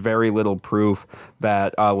 proof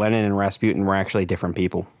that Lenin and Rasputin were actually different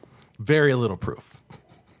people. Very little proof.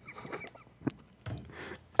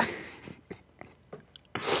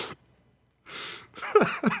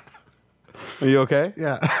 Are you okay?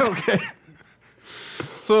 Yeah. Okay.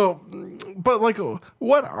 So, but like,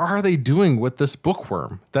 what are they doing with this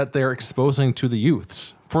bookworm that they're exposing to the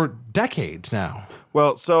youths for decades now?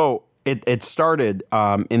 Well, so it started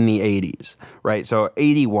in the 80s, right? So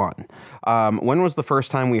 81. When was the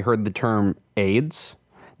first time we heard the term AIDS?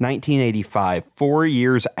 1985, 4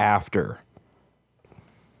 years after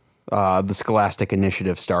the Scholastic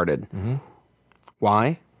Initiative started. Mm-hmm.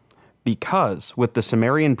 Why? Because with the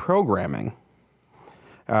Sumerian programming,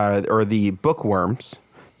 or the bookworms,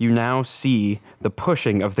 you now see the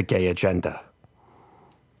pushing of the gay agenda.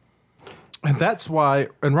 And that's why,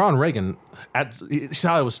 and Ronald Reagan, he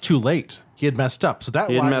saw it was too late. He had messed up. So that's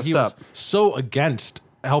why he was so against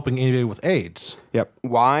helping anybody with AIDS. Yep.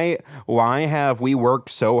 Why have we worked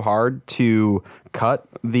so hard to cut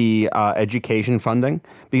the education funding?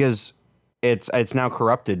 Because it's now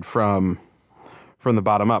corrupted from the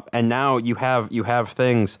bottom up. And now you have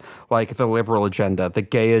things like the liberal agenda, the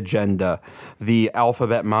gay agenda, the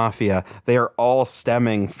alphabet mafia. They are all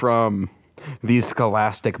stemming from these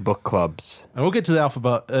scholastic book clubs. And we'll get to the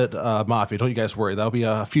alphabet mafia. Don't you guys worry. That'll be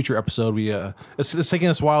a future episode. It's taking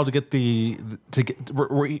us a while to get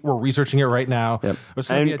we're researching it right now. Yep. It's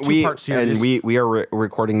going to be a 2-part series. And we are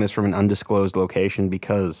recording this from an undisclosed location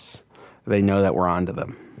because they know that we're onto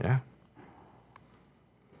them. Yeah.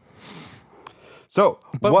 So,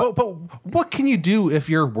 but what can you do if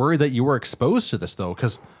you're worried that you were exposed to this, though?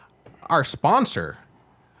 Because our sponsor,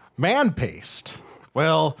 Man Paste,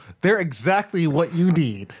 well, they're exactly what you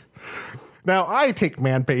need. Now, I take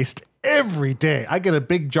Man Paste every day. I get a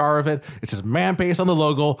big jar of it. It says Man Paste on the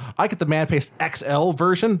logo. I get the Man Paste XL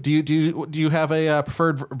version. Do you have a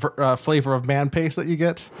preferred flavor of Man Paste that you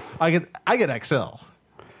get? I get XL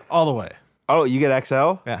all the way. Oh, you get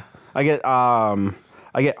XL? Yeah. I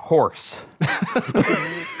get horse.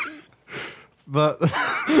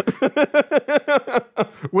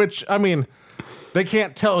 Which, I mean, they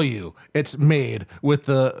can't tell you it's made with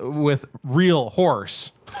real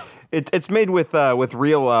horse. It's made with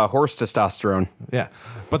real horse testosterone. Yeah,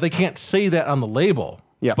 but they can't say that on the label.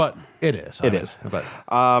 Yeah, but it is. It is. But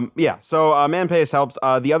yeah. So Man Paste helps.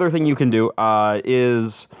 The other thing you can do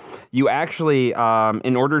is you actually,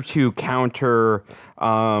 in order to counter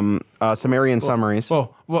Sumerian summaries.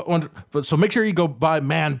 But so make sure you go buy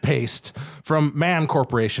Man Paste from Man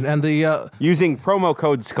Corporation and the using promo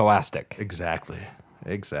code Scholastic. Exactly.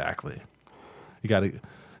 You got to,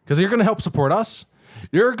 because you're going to help support us.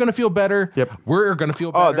 You're going to feel better. Yep. We're going to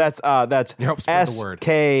feel better. Oh, that's you help spread the word.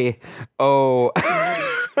 SKO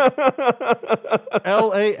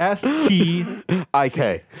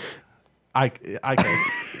LASTIK.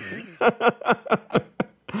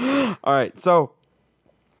 All right. So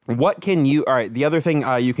what can you? All right. The other thing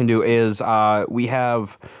you can do is we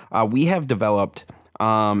have developed,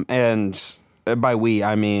 and by we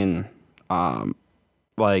I mean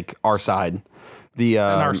like our side. And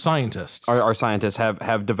our scientists. Our scientists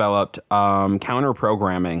have developed counter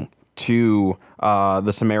programming to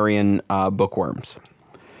the Sumerian bookworms,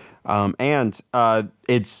 and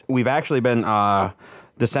we've actually been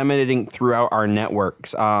disseminating throughout our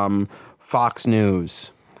networks. Fox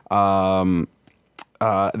News, the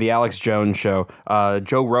Alex Jones Show.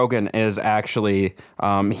 Joe Rogan is actually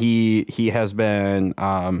he has been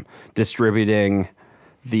distributing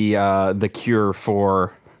the cure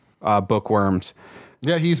for bookworms.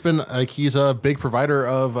 Yeah, he's a big provider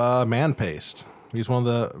of Man Paste. He's one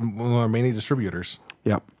of our main distributors.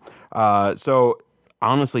 Yep. So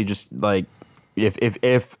honestly, just like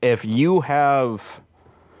if you have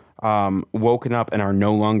woken up and are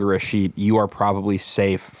no longer a sheep, you are probably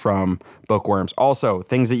safe from bookworms. Also,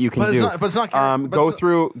 things that you can do. It's not. Go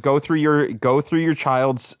through your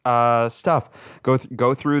child's stuff. Go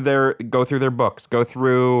through their books. Go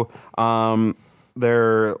through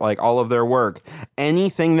their all of their work.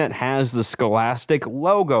 Anything that has the Scholastic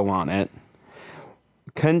logo on it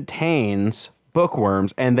contains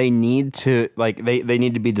bookworms, and they need to they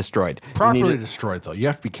need to be destroyed. Properly destroyed, though. You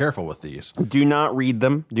have to be careful with these. Do not read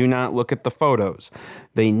them. Do not look at the photos.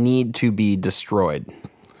 They need to be destroyed.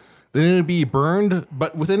 They need to be burned,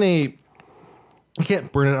 but within you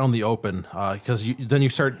can't burn it on the open because you're going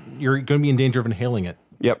to be in danger of inhaling it.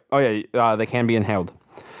 Yep. Oh yeah. They can be inhaled.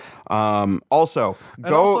 Also,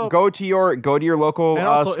 go to your local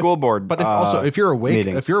school board. But if you're awake,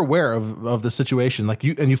 meetings. if you're aware of the situation,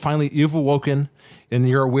 you've awoken and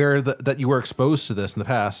you're aware that you were exposed to this in the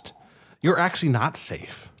past, you're actually not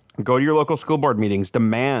safe. Go to your local school board meetings.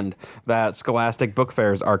 Demand that Scholastic book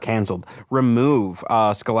fairs are canceled. Remove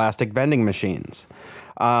Scholastic vending machines.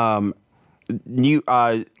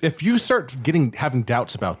 If you start having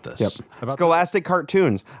doubts about this, Scholastic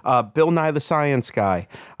cartoons, Bill Nye the Science Guy,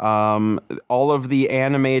 all of the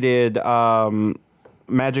animated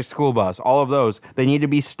Magic School Bus, all of those, they need to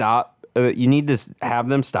be stopped you need to have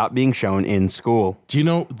them stop being shown in school. Do you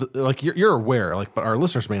know, like you're aware, like, but our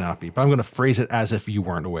listeners may not be, but I'm going to phrase it as if you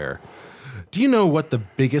weren't aware. Do you know what the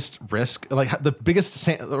biggest risk, like the biggest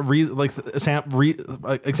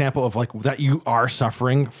example of like that you are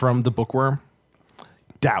suffering from the bookworm?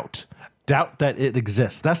 Doubt that it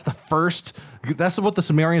exists. That's what the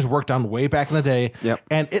Sumerians worked on way back in the day. Yep.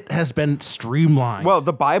 And it has been streamlined. Well,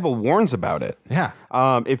 the Bible warns about it. Yeah.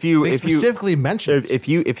 They specifically mentioned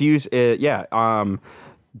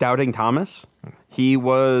Doubting Thomas, he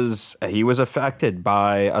was affected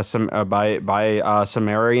by a Sumerian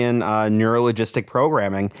neurologistic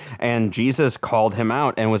programming, and Jesus called him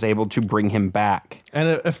out and was able to bring him back.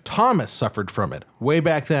 And if Thomas suffered from it way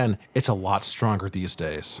back then, it's a lot stronger these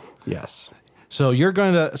days. Yes. So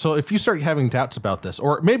if you start having doubts about this,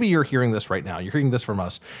 or maybe you're hearing this right now, you're hearing this from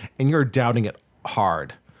us, and you're doubting it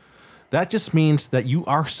hard, that just means that you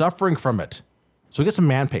are suffering from it. So get some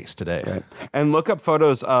man paste today. Right. And look up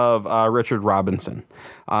photos of Richard Robinson.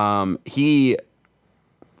 It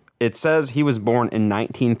says he was born in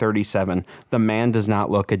 1937. The man does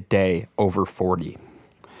not look a day over 40.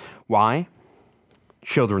 Why?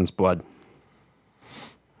 Children's blood.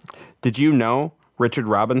 Did you know Richard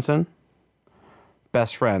Robinson?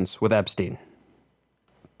 Best friends with Epstein.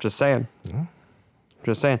 Just saying. Yeah.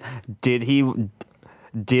 Just saying. Did he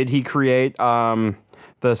create the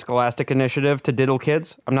Scholastic Initiative to diddle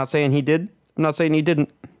kids? I'm not saying he did. I'm not saying he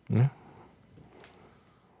didn't. Yeah.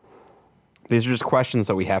 These are just questions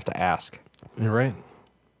that we have to ask. You're right.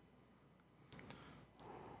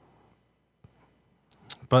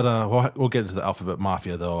 But we'll get into the Alphabet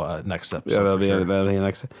Mafia though next episode. Yeah, that'll be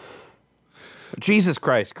next. Jesus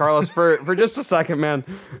Christ, Carlos, for just a second, man,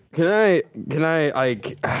 can I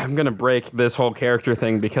I'm gonna break this whole character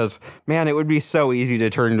thing because, man, it would be so easy to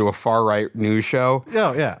turn into a far right news show.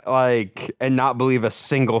 Yeah. And not believe a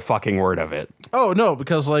single fucking word of it. Oh no,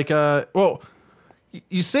 because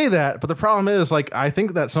you say that, but the problem is, like, I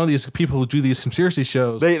think that some of these people who do these conspiracy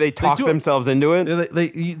shows, they talk themselves into it.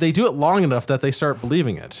 They do it long enough that they start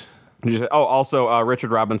believing it. Also, Richard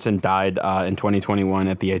Robinson died in 2021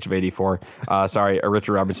 at the age of 84. Sorry,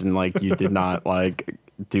 Richard Robinson, you did not,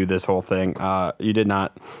 do this whole thing. You did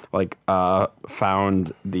not,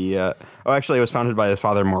 found the... actually, it was founded by his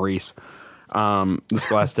father, Maurice, the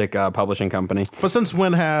Scholastic Publishing Company. But since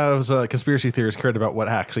when has conspiracy theories cared about what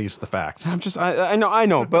actually is the facts? I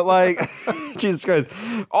know, but, Jesus Christ.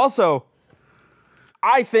 Also...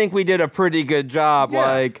 I think we did a pretty good job.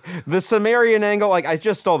 Yeah. The Sumerian angle, I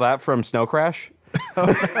just stole that from Snow Crash.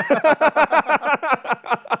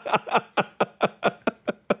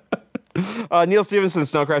 Neil Stephenson's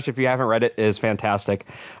Snow Crash, if you haven't read it, is fantastic,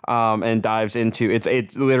 and dives into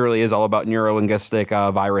it literally is all about neurolinguistic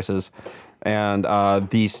viruses. And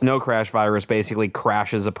the Snow Crash virus basically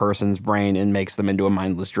crashes a person's brain and makes them into a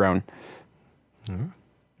mindless drone. Mm-hmm.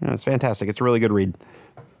 Yeah, it's fantastic. It's a really good read.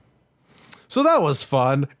 So that was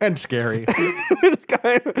fun and scary.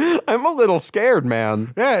 I'm a little scared,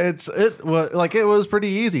 man. Yeah, it was pretty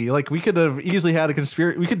easy. We could have easily had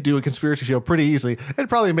we could do a conspiracy show pretty easily and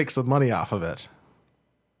probably make some money off of it.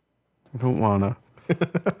 I don't wanna.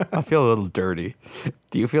 I feel a little dirty.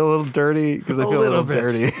 Do you feel a little dirty? Because I feel a little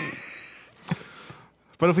dirty.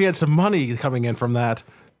 But if we had some money coming in from that,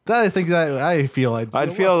 I think that I'd feel a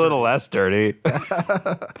little less dirty.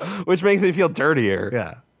 Which makes me feel dirtier.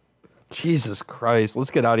 Yeah. Jesus Christ.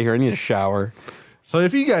 Let's get out of here. I need a shower. So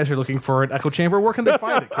if you guys are looking for an echo chamber, where can they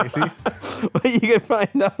find it, Casey? You can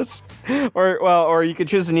find us. Or you can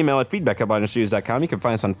choose an email at feedback@blindninjastudios.com. You can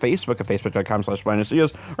find us on Facebook at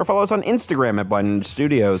facebook.com/blindninjastudios, or follow us on Instagram at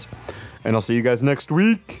blindninjastudios. And I'll see you guys next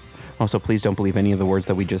week. Also, please don't believe any of the words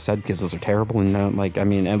that we just said, because those are terrible. And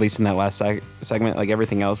at least in that last segment,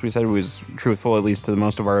 everything else we said was truthful, at least to the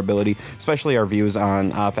most of our ability, especially our views on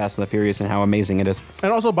Fast and the Furious and how amazing it is.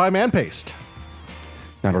 And also buy Man Paste.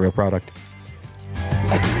 Not a real product.